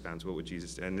see the wristbands, what would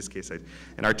Jesus do? In this case,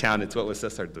 in our town, it's what would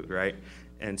Cesar do, right?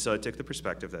 And so I took the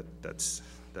perspective that's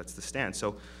the stand.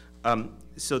 So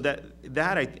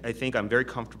that I think I'm very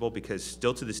comfortable because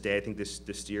still to this day, I think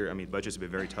this year, budgets have been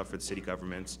very tough for the city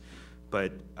governments,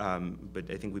 but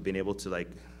I think we've been able to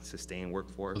sustain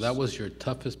workforce. Well, that was your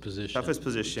toughest position. Toughest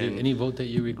position. Any vote that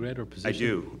you regret or position? I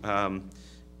do.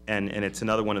 And it's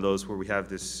another one of those where we have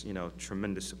this,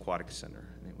 tremendous aquatic center,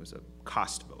 and it was a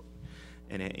cost vote.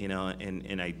 And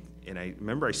and I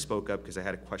remember I spoke up because I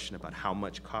had a question about how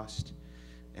much cost.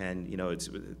 And it's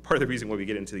part of the reason why we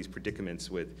get into these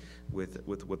predicaments with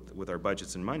our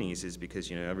budgets and monies is because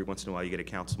every once in a while you get a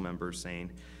council member saying,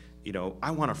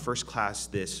 I want a first class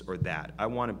this or that. I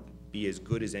want to be as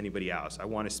good as anybody else. I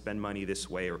want to spend money this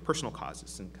way, or personal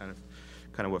causes, and kind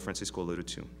of what Francisco alluded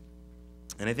to.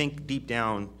 And I think deep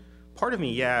down, part of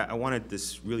me, I wanted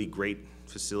this really great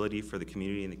facility for the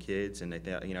community and the kids, and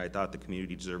I thought the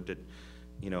community deserved it,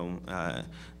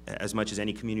 as much as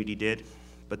any community did.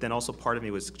 But then also part of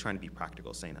me was trying to be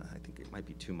practical, saying, I think it might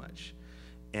be too much.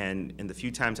 And the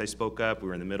few times I spoke up, we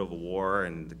were in the middle of a war,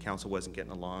 and the council wasn't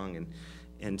getting along,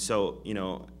 and so,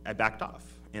 I backed off,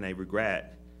 and I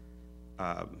regret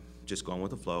just going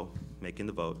with the flow, making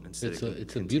the vote, and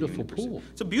it's a beautiful pool.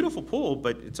 It's a beautiful pool,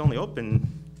 but it's only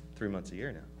open 3 months a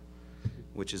year now,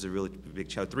 which is a really big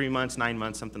challenge. 3 months, 9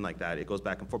 months, something like that. It goes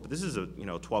back and forth. But this is a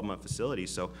 12-month facility,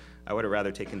 so I would have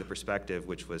rather taken the perspective,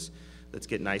 which was, let's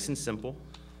get nice and simple.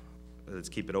 Let's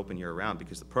keep it open year-round,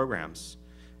 because the programs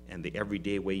and the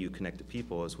everyday way you connect to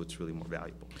people is what's really more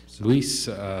valuable. So. Luis,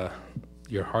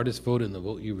 your hardest vote and the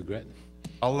vote you regret?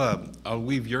 I'll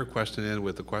weave your question in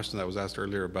with the question that was asked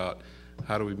earlier about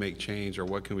how do we make change, or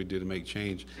what can we do to make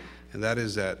change, and that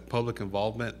is that public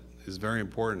involvement is very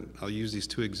important. I'll use these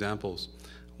two examples,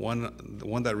 one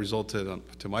that resulted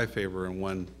to my favor and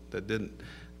one that didn't.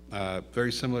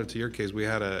 Very similar to your case, we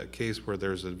had a case where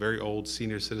there's a very old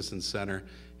senior citizen center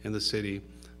in the city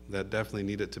that definitely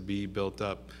needed to be built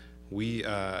up. We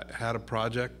had a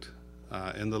project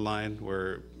in the line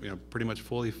where, pretty much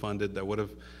fully funded, that would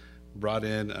have brought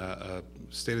in a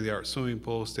state-of-the-art swimming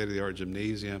pool, state-of-the-art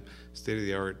gymnasium,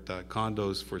 state-of-the-art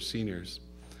condos for seniors.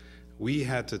 We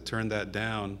had to turn that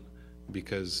down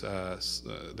because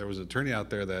there was an attorney out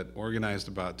there that organized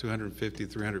about 250,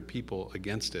 300 people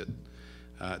against it.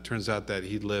 It turns out that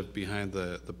he lived behind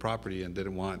the property and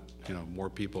didn't want, more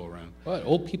people around. Well,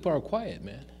 old people are quiet,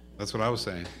 man. That's what I was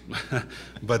saying.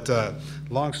 But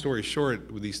long story short,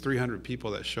 with these 300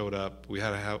 people that showed up, we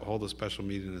had to hold a special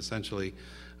meeting, and essentially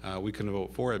we couldn't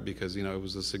vote for it because, it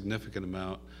was a significant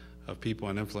amount of people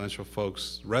and influential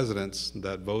folks, residents,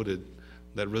 that voted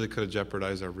that really could have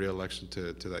jeopardized our re-election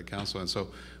to that council. And so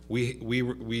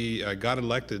we got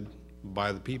elected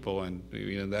by the people, and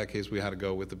in that case, we had to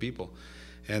go with the people.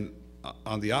 And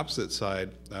on the opposite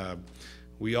side,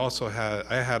 we also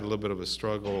I had a little bit of a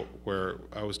struggle where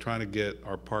I was trying to get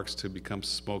our parks to become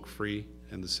smoke-free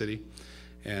in the city.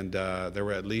 And there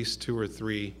were at least 2 or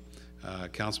 3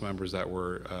 council members that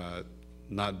were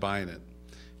not buying it.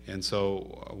 And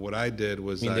so what I did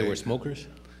was They were smokers?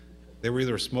 They were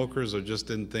either smokers or just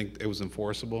didn't think it was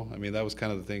enforceable. I mean, that was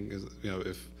kind of the thing, is,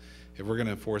 if we're going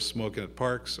to enforce smoking at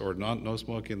parks or no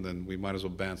smoking, then we might as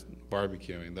well ban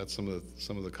barbecuing. That's some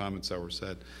of the comments that were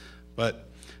said. But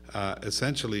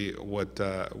essentially, what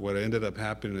ended up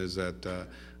happening is that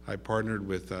I partnered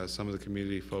with some of the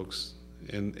community folks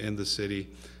in the city,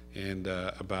 and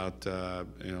about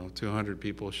 200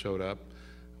 people showed up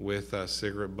with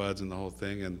cigarette butts and the whole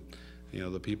thing, and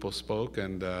the people spoke,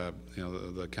 and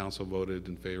the council voted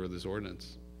in favor of this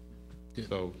ordinance. Good.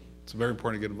 So it's very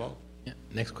important to get involved. Yeah.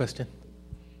 Next question.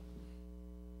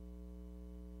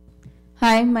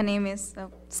 Hi, my name is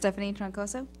Stephanie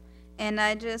Troncoso, and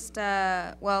I just, in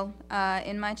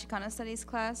my Chicano Studies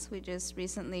class, we just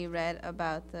recently read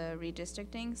about the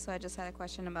redistricting, so I just had a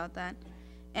question about that.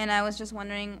 And I was just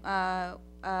wondering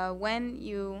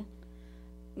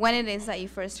when it is that you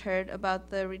first heard about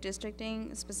the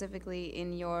redistricting, specifically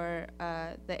in your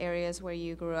the areas where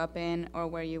you grew up in or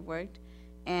where you worked,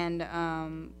 and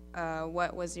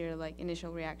what was your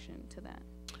initial reaction to that?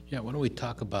 Yeah, why don't we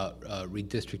talk about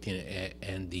redistricting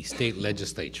and the state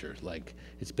legislature?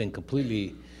 It's been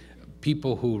completely,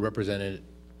 people who represented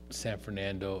San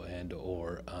Fernando and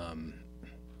or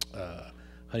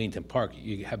Huntington Park,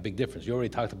 you have big difference. You already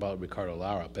talked about Ricardo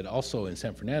Lara, but also in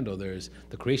San Fernando, there's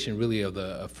the creation really of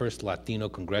the first Latino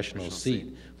congressional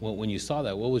seat. When you saw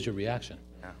that, what was your reaction?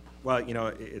 Yeah. Well,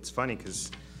 it's funny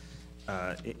because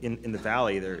in the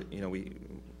valley, there, we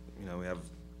have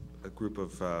a group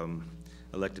of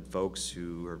elected folks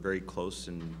who are very close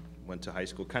and went to high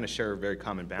school, kind of share very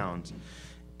common bounds.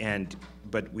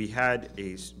 But we had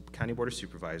a county board of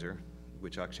supervisor,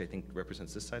 which actually I think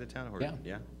represents this side of town. Or,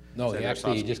 Yeah. No,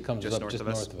 he just comes up just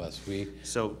north of us.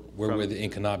 We're in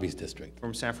Canabi's district.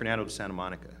 From San Fernando to Santa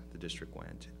Monica, the district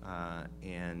went.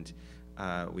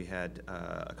 We had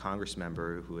a Congress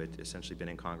member who had essentially been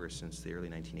in Congress since the early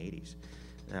 1980s.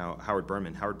 Now, Howard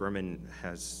Berman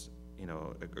has,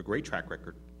 a great track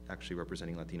record actually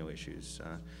representing Latino issues,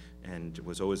 and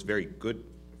was always very good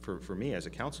for me as a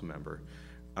council member.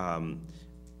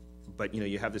 But,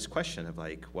 you have this question of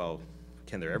well,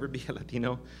 can there ever be a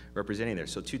Latino representing there?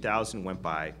 So 2000 went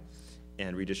by,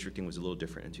 and redistricting was a little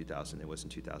different in 2000 than it was in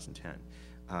 2010.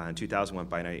 And 2000 went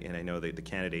by, and I know that the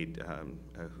candidate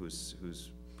who's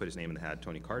put his name in the hat,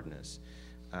 Tony Cardenas,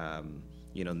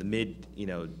 in the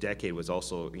mid-decade was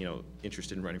also,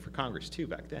 interested in running for Congress too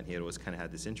back then. He had always kind of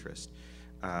had this interest.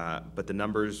 But the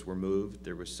numbers were moved.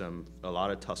 There was a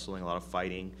lot of tussling, a lot of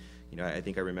fighting. I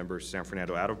think I remember San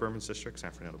Fernando out of Berman's district,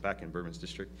 San Fernando back in Berman's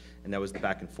district, and that was the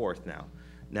back and forth now.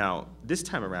 Now, this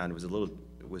time around,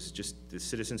 it was just the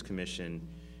Citizens Commission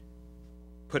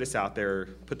put us out there,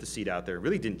 put the seat out there,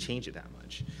 really didn't change it that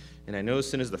much. And I know as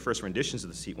soon as the first renditions of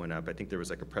the seat went up, I think there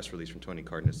was a press release from Tony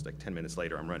Cardenas, 10 minutes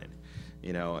later, I'm running.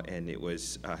 And it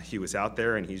was, he was out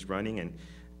there and he's running,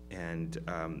 and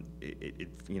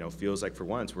it feels like for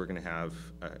once we're gonna have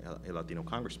a Latino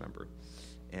Congress member.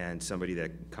 And somebody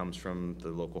that comes from the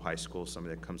local high school,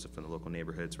 somebody that comes from the local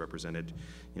neighborhoods, represented,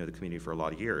 the community for a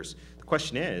lot of years. The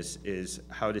question is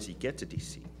how does he get to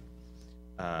DC?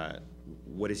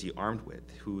 What is he armed with?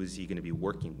 Who is he going to be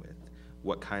working with?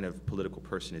 What kind of political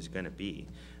person is he going to be?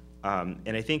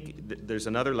 And I think there's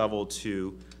another level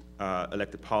to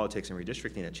elected politics and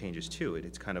redistricting that changes too.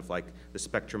 It's kind of like the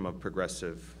spectrum of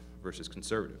progressive versus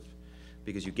conservative,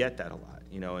 because you get that a lot.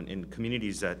 In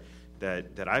communities that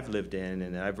I've lived in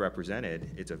and that I've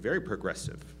represented, it's a very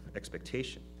progressive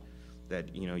expectation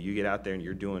that, you know, you get out there and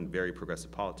you're doing very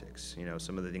progressive politics. You know,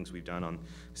 some of the things we've done on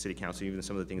city council, even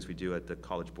some of the things we do at the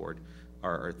college board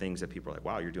are things that people are like,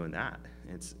 wow, you're doing that.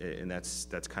 And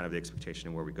that's kind of the expectation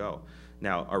of where we go.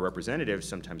 Now, our representatives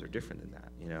sometimes are different than that,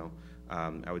 you know.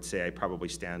 I would say I probably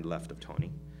stand left of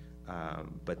Tony.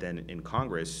 But then in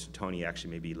Congress, Tony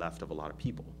actually may be left of a lot of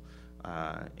people.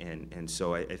 And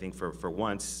so I think for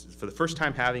once, for the first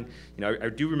time having, you know, I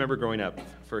do remember growing up,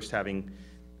 first having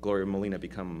Gloria Molina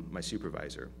become my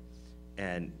supervisor.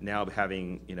 And now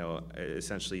having, you know,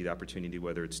 essentially the opportunity,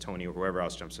 whether it's Tony or whoever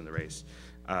else jumps in the race,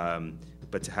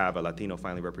 but to have a Latino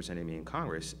finally representing me in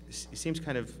Congress, it seems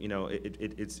kind of, you know,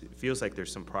 it feels like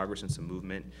there's some progress and some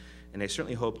movement. And I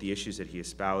certainly hope the issues that he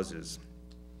espouses,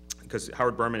 because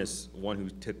Howard Berman is one who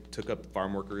took up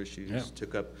farm worker issues,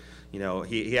 took up, you know,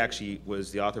 he actually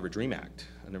was the author of a DREAM Act,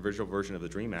 an original version of the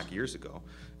DREAM Act years ago.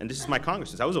 And this is my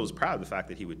congressman. I was always proud of the fact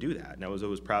that he would do that. And I was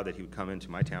always proud that he would come into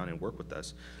my town and work with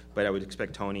us. But I would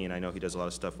expect Tony, and I know he does a lot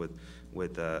of stuff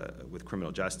with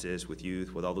criminal justice, with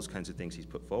youth, with all those kinds of things he's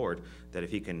put forward, that if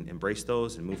he can embrace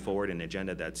those and move forward in an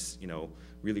agenda that's, you know,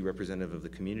 really representative of the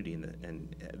community,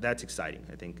 and that's exciting.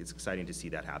 I think it's exciting to see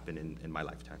that happen in my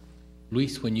lifetime.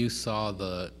 Luis, when you saw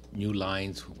the new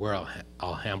lines where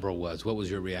Alhambra was, what was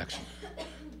your reaction?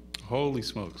 Holy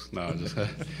smokes. No, just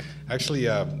actually,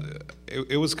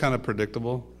 it was kind of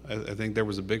predictable. I think there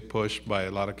was a big push by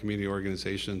a lot of community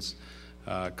organizations,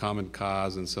 Common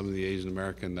Cause and some of the Asian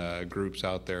American groups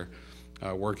out there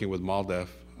working with MALDEF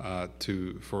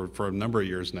for a number of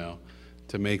years now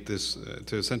to make this,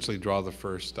 to essentially draw the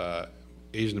first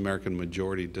Asian American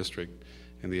majority district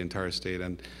in the entire state.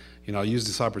 And you know, I'll use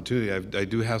this opportunity. I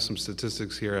do have some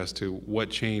statistics here as to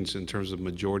what changed in terms of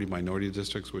majority minority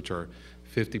districts, which are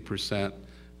 50%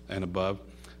 and above.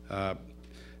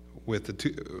 With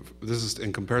this is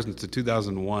in comparison to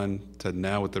 2001 to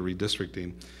now with the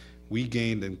redistricting, we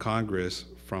gained in Congress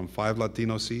from 5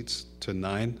 Latino seats to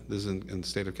 9. This is in the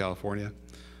state of California.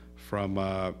 From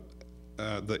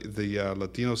the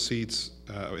Latino seats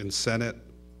in Senate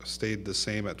stayed the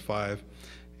same at 5.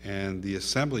 And the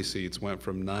assembly seats went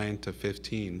from 9 to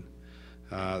 15.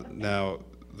 Now,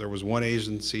 there was one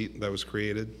Asian seat that was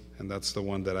created, and that's the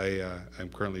one that I'm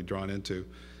currently drawn into.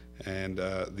 And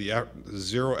the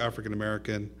 0 African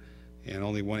American and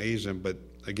only 1 Asian, but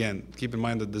again, keep in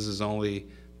mind that this is only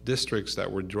districts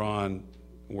that were drawn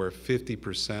where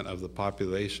 50% of the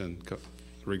population,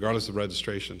 regardless of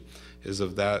registration, is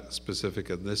of that specific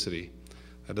ethnicity.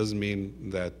 That doesn't mean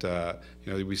that,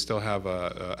 you know, we still have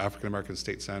African-American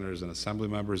state senators and assembly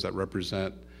members that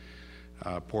represent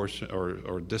portion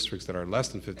or districts that are less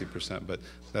than 50%, but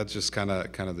that's just kind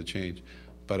of the change.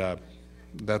 But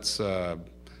that's, I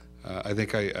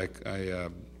think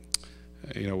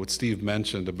you know, what Steve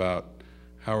mentioned about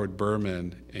Howard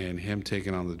Berman and him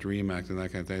taking on the DREAM Act and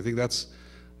that kind of thing, I think that's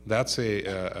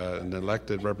an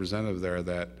elected representative there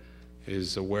that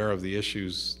is aware of the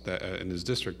issues that in his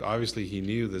district. Obviously, he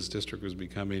knew this district was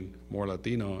becoming more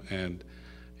Latino, and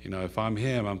you know, if I'm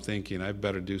him, I'm thinking I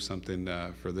better do something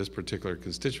for this particular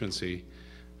constituency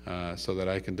so that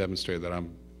I can demonstrate that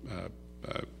I'm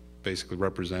basically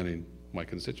representing my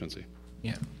constituency.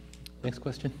 Yeah. Next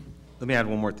question. Let me add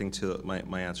one more thing to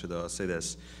my answer, though. I'll say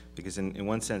this, because in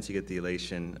one sense, you get the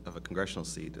elation of a congressional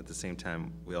seat. At the same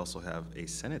time, we also have a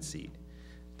Senate seat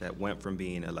that went from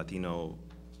being a Latino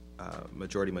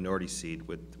majority-minority seat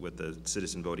with the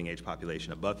citizen voting age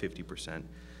population above 50%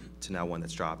 to now one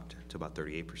that's dropped to about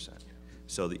 38%.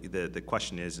 So the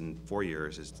question is, in 4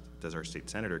 years, does our state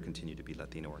senator continue to be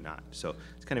Latino or not? So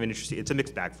it's kind of an interesting, it's a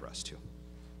mixed bag for us, too.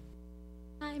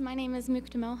 Hi, my name is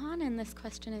Mukta Mohan, and this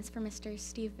question is for Mr.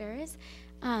 Steve Veras.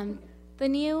 The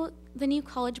new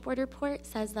College Board report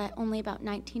says that only about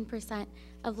 19%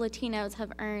 of Latinos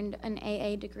have earned an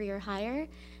AA degree or higher.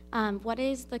 What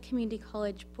is the Community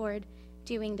College Board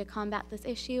doing to combat this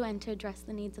issue and to address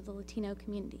the needs of the Latino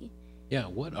community? Yeah,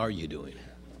 what are you doing?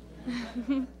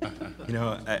 You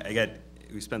know,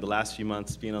 we spent the last few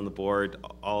months being on the board.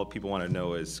 All people want to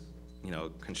know is, you know,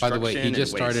 construction. By the way, he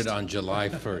just and started waste. on July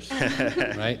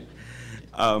 1st, right?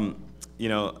 You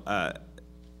know,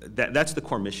 that's the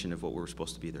core mission of what we're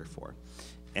supposed to be there for.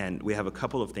 And we have a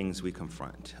couple of things we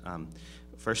confront.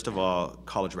 First of all,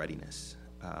 college readiness.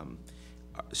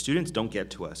 Students don't get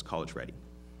to us college ready.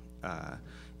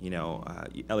 You know,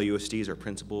 LAUSD is our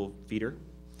principal feeder.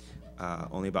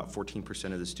 Only about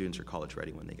 14% of the students are college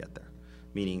ready when they get there,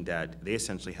 meaning that they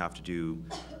essentially have to do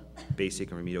basic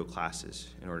and remedial classes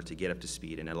in order to get up to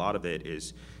speed. And a lot of it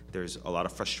is there's a lot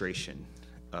of frustration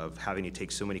of having to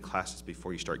take so many classes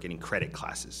before you start getting credit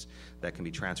classes that can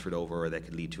be transferred over or that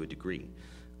could lead to a degree.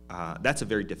 That's a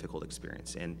very difficult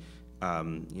experience. And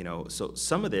You know, so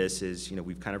some of this is, you know,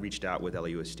 we've kind of reached out with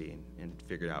LAUSD and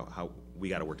figured out how we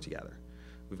got to work together.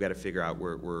 We've got to figure out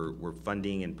we're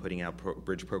funding and putting out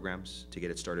bridge programs to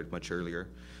get it started much earlier.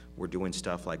 We're doing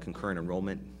stuff like concurrent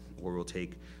enrollment, where we'll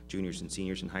take juniors and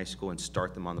seniors in high school and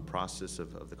start them on the process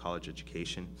of the college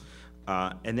education.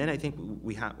 And then I think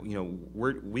we have, you know,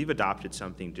 we've adopted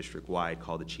something district-wide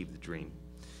called Achieve the Dream.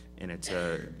 And it's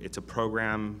a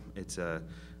program, it's a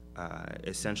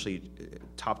essentially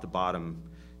top to bottom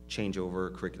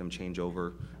changeover, curriculum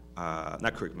changeover,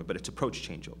 not curriculum, but it's approach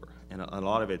changeover. And a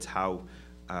lot of it's how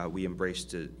we embrace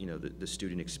the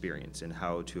student experience and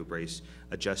how to embrace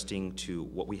adjusting to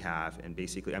what we have. And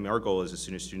basically, I mean, our goal is as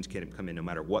soon as students can come in, no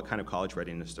matter what kind of college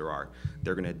readiness there are,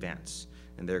 they're going to advance.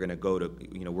 And they're going to go to,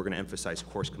 you know, we're going to emphasize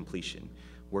course completion.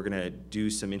 We're going to do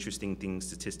some interesting things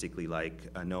statistically,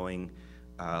 like knowing,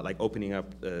 like opening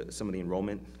up some of the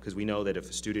enrollment, because we know that if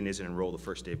a student isn't enrolled the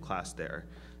first day of class there,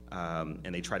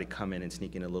 and they try to come in and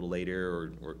sneak in a little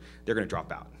later, or they're going to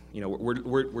drop out. You know,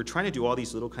 we're trying to do all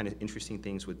these little kind of interesting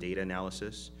things with data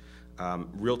analysis,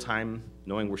 real time,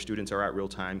 knowing where students are at real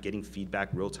time, getting feedback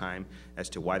real time as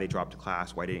to why they dropped a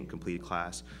class, why they didn't complete a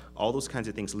class. All those kinds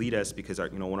of things lead us because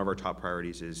you know, one of our top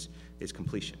priorities is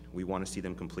completion. We want to see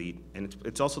them complete, and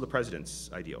it's also the president's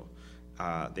ideal.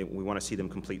 We want to see them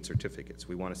complete certificates.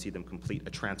 We want to see them complete a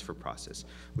transfer process.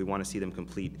 We want to see them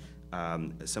complete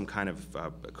some kind of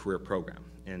career program.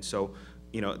 And so,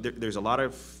 you know, there's a lot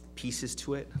of pieces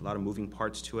to it, a lot of moving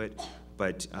parts to it,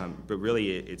 but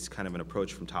really it's kind of an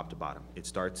approach from top to bottom. It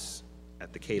starts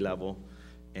at the K level,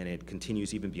 and it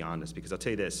continues even beyond us. Because I'll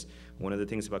tell you this, one of the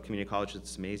things about community college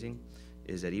that's amazing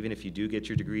is that even if you do get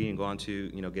your degree and go on to,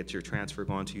 you know, get your transfer,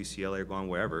 go on to UCLA or go on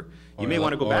wherever, you may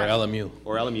want to go back. Or LMU.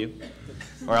 Or LMU.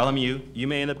 Or LMU. You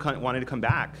may end up wanting to come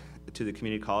back to the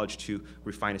community college to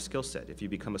refine a skill set. If you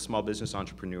become a small business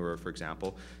entrepreneur, for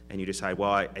example, and you decide,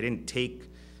 well, I didn't take,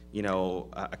 you know,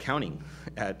 accounting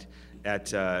at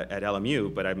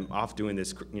LMU, but I'm off doing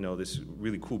this, you know, this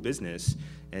really cool business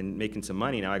and making some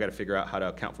money. Now I got to figure out how to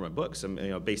account for my books. Some, you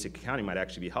know, basic accounting might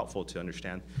actually be helpful to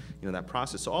understand, you know, that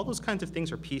process. So all those kinds of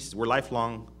things are pieces. We're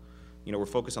lifelong, you know, we're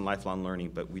focused on lifelong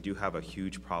learning, but we do have a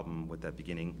huge problem with that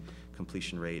beginning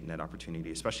completion rate and that opportunity,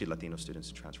 especially Latino students,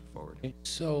 to transfer forward.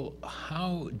 So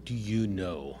how do you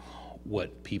know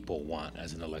what people want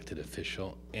as an elected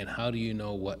official, and how do you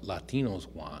know what Latinos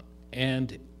want?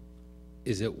 And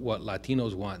is it what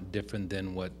Latinos want different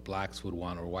than what blacks would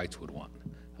want or whites would want?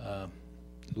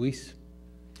 Luis?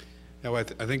 Yeah, well,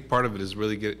 I think part of it is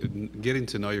really getting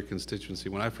to know your constituency.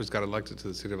 When I first got elected to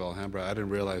the city of Alhambra, I didn't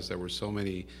realize there were so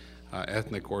many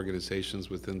ethnic organizations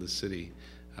within the city.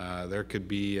 There could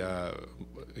be,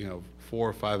 you know, 4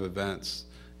 or 5 events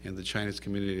in the Chinese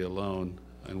community alone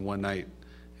in one night,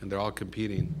 and they're all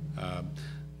competing.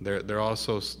 There's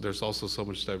also so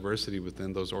much diversity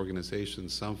within those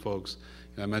organizations. Some folks,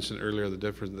 you know, I mentioned earlier the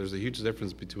difference. There's a huge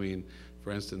difference between,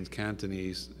 for instance,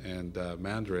 Cantonese and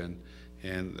Mandarin,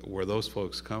 and where those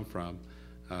folks come from.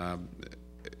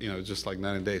 You know, just like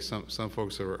night and day. Some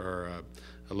folks are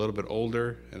a little bit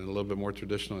older and a little bit more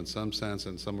traditional in some sense,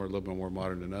 and some are a little bit more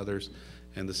modern than others.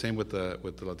 And the same with the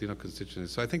Latino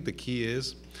constituency. So I think the key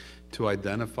is to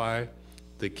identify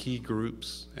the key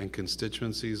groups and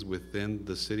constituencies within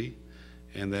the city,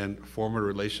 and then form a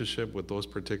relationship with those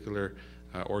particular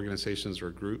organizations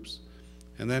or groups,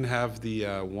 and then have the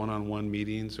one-on-one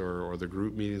meetings or the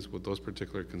group meetings with those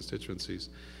particular constituencies,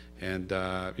 and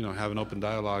you know, have an open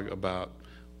dialogue about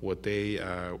what they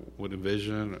would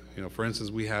envision. You know, for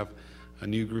instance, we have a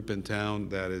new group in town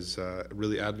that is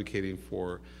really advocating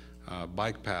for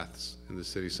bike paths in the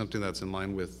city, something that's in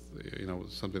line with, you know,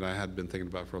 something I had been thinking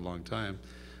about for a long time.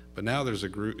 But now there's a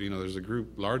group, you know, there's a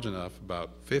group large enough,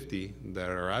 about 50, that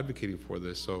are advocating for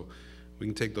this. So we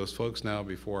can take those folks now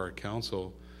before our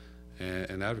council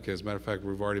and advocate. As a matter of fact,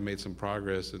 we've already made some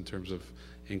progress in terms of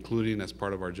including, as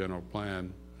part of our general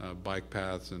plan, bike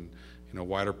paths and, you know,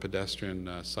 wider pedestrian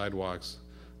sidewalks,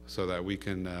 so that we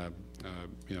can,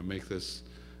 you know, make this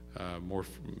more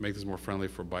friendly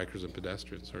for bikers and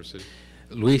pedestrians in our city.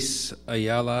 Luis,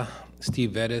 Ayala,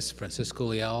 Steve Vettis, Francisco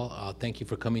Leal, thank you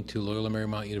for coming to Loyola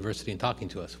Marymount University and talking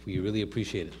to us. We really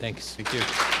appreciate it. Thanks. Thank you.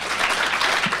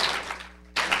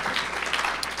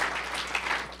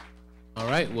 All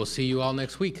right, we'll see you all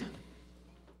next week.